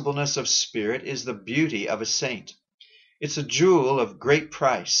peaceableness of spirit is the beauty of a saint. It's a jewel of great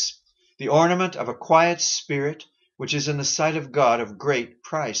price, the ornament of a quiet spirit, which is in the sight of God of great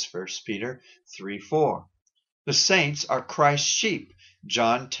price, 1 Peter 3:4. The saints are Christ's sheep,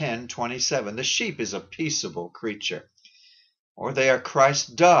 John 10:27. The sheep is a peaceable creature. Or they are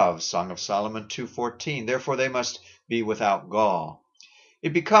Christ's doves, Song of Solomon 2:14. Therefore they must be without gall.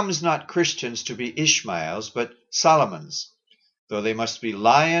 It becomes not Christians to be Ishmaels, but Solomons. Though they must be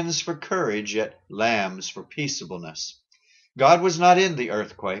lions for courage, yet lambs for peaceableness. God was not in the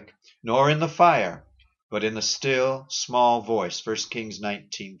earthquake, nor in the fire, but in the still, small voice, 1 Kings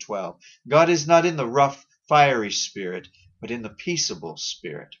 19:12. God is not in the rough, fiery spirit, but in the peaceable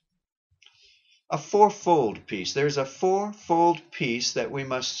spirit. A fourfold peace. There's a fourfold peace that we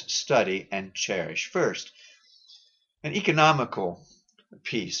must study and cherish. First, an economical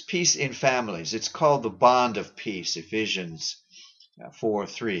peace. Peace in families. It's called the bond of peace, Ephesians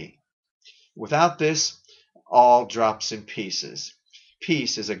 4:3. Without this, all drops in pieces.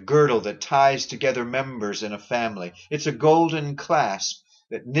 Peace is a girdle that ties together members in a family. It's a golden clasp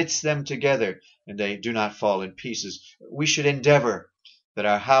that knits them together, and they do not fall in pieces. We should endeavor that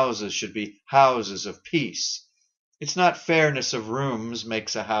our houses should be houses of peace. It's not fairness of rooms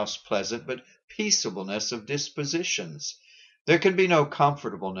makes a house pleasant, but peaceableness of dispositions. There can be no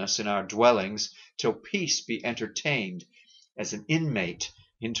comfortableness in our dwellings till peace be entertained as an inmate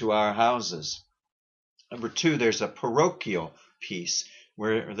into our houses. Number 2, there's a parochial peace,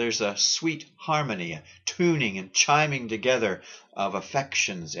 where there's a sweet harmony, a tuning and chiming together of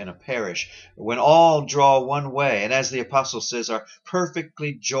affections in a parish, when all draw one way, and as the apostle says, are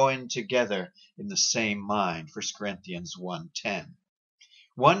perfectly joined together in the same mind, 1 Corinthians 1:10.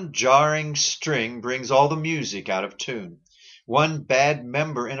 One jarring string brings all the music out of tune. One bad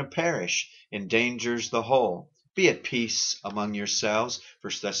member in a parish endangers the whole. Be at peace among yourselves,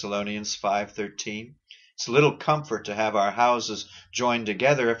 1 Thessalonians 5:13. It's little comfort to have our houses joined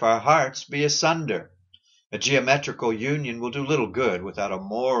together if our hearts be asunder. A geometrical union will do little good without a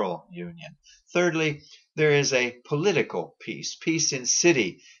moral union. Thirdly, there is a political peace, peace in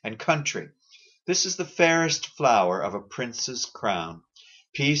city and country. This is the fairest flower of a prince's crown.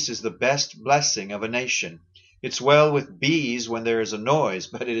 Peace is the best blessing of a nation. It's well with bees when there is a noise,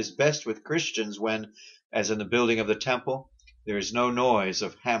 but it is best with Christians when, as in the building of the temple, there is no noise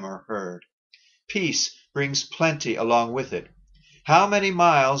of hammer heard. Peace brings plenty along with it. How many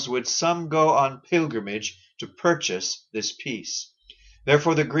miles would some go on pilgrimage to purchase this peace?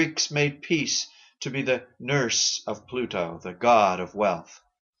 Therefore the Greeks made peace to be the nurse of Pluto, the god of wealth.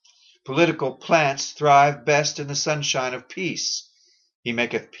 Political plants thrive best in the sunshine of peace. He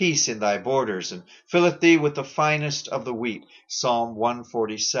maketh peace in thy borders, and filleth thee with the finest of the wheat. Psalm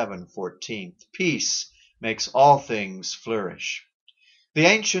 147:14. Peace makes all things flourish. The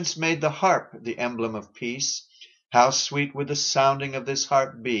ancients made the harp the emblem of peace. How sweet would the sounding of this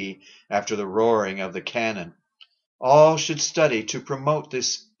harp be after the roaring of the cannon! All should study to promote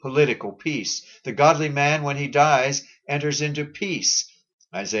this political peace. The godly man, when he dies, enters into peace.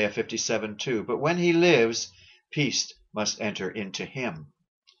 Isaiah 57:2. But when he lives, peace must enter into him.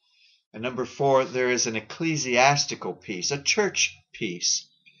 And number 4, there is an ecclesiastical peace, a church peace,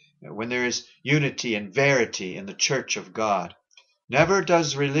 when there is unity and verity in the church of God. Never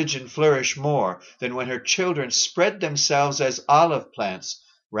does religion flourish more than when her children spread themselves as olive plants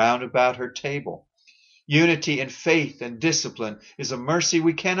round about her table. Unity in faith and discipline is a mercy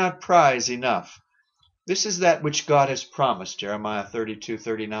we cannot prize enough. This is that which God has promised, Jeremiah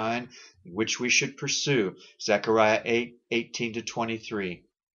 32:39, which we should pursue, Zechariah 8:18-23.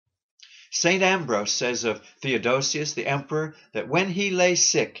 St. Ambrose says of Theodosius, the emperor, that when he lay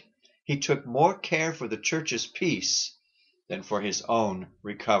sick, he took more care for the church's peace than for his own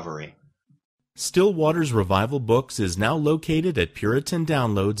recovery. Still Waters Revival Books is now located at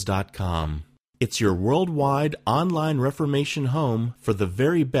PuritanDownloads.com. It's your worldwide online Reformation home for the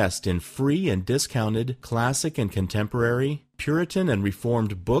very best in free and discounted classic and contemporary, Puritan and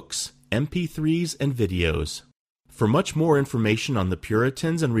Reformed books, MP3s, and videos. For much more information on the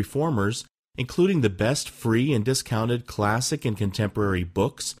Puritans and Reformers, including the best free and discounted classic and contemporary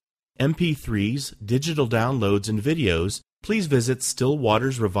books, MP3s, digital downloads, and videos, please visit Still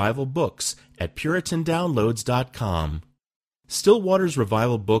Waters Revival Books at PuritanDownloads.com. Still Waters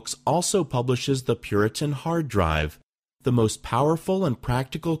Revival Books also publishes the Puritan Hard Drive, the most powerful and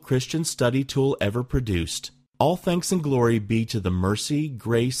practical Christian study tool ever produced. All thanks and glory be to the mercy,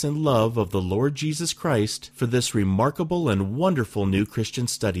 grace, and love of the Lord Jesus Christ for this remarkable and wonderful new Christian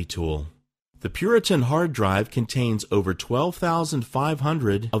study tool. The Puritan Hard Drive contains over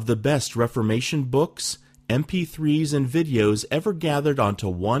 12,500 of the best Reformation books, MP3s, and videos ever gathered onto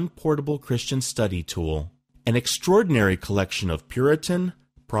one portable Christian study tool. An extraordinary collection of Puritan,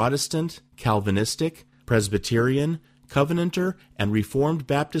 Protestant, Calvinistic, Presbyterian, Covenanter, and Reformed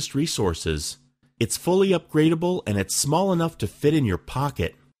Baptist resources. It's fully upgradable and it's small enough to fit in your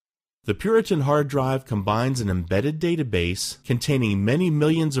pocket. The Puritan Hard Drive combines an embedded database containing many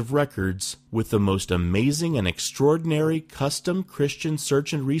millions of records with the most amazing and extraordinary custom Christian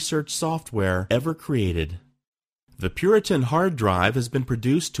search and research software ever created. The Puritan Hard Drive has been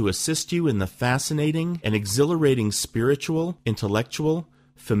produced to assist you in the fascinating and exhilarating spiritual, intellectual,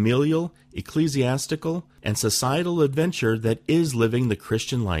 familial, ecclesiastical, and societal adventure that is living the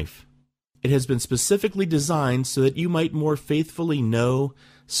Christian life. It has been specifically designed so that you might more faithfully know,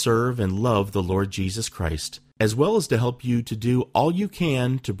 serve, and love the Lord Jesus Christ, as well as to help you to do all you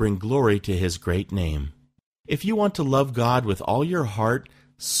can to bring glory to His great name. If you want to love God with all your heart,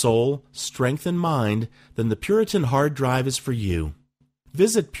 soul, strength, and mind, then the Puritan Hard Drive is for you.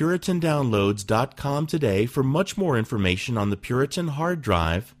 Visit PuritanDownloads.com today for much more information on the Puritan Hard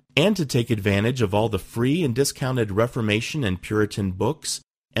Drive and to take advantage of all the free and discounted Reformation and Puritan books,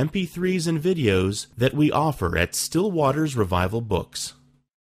 MP3s, and videos that we offer at Still Waters Revival Books.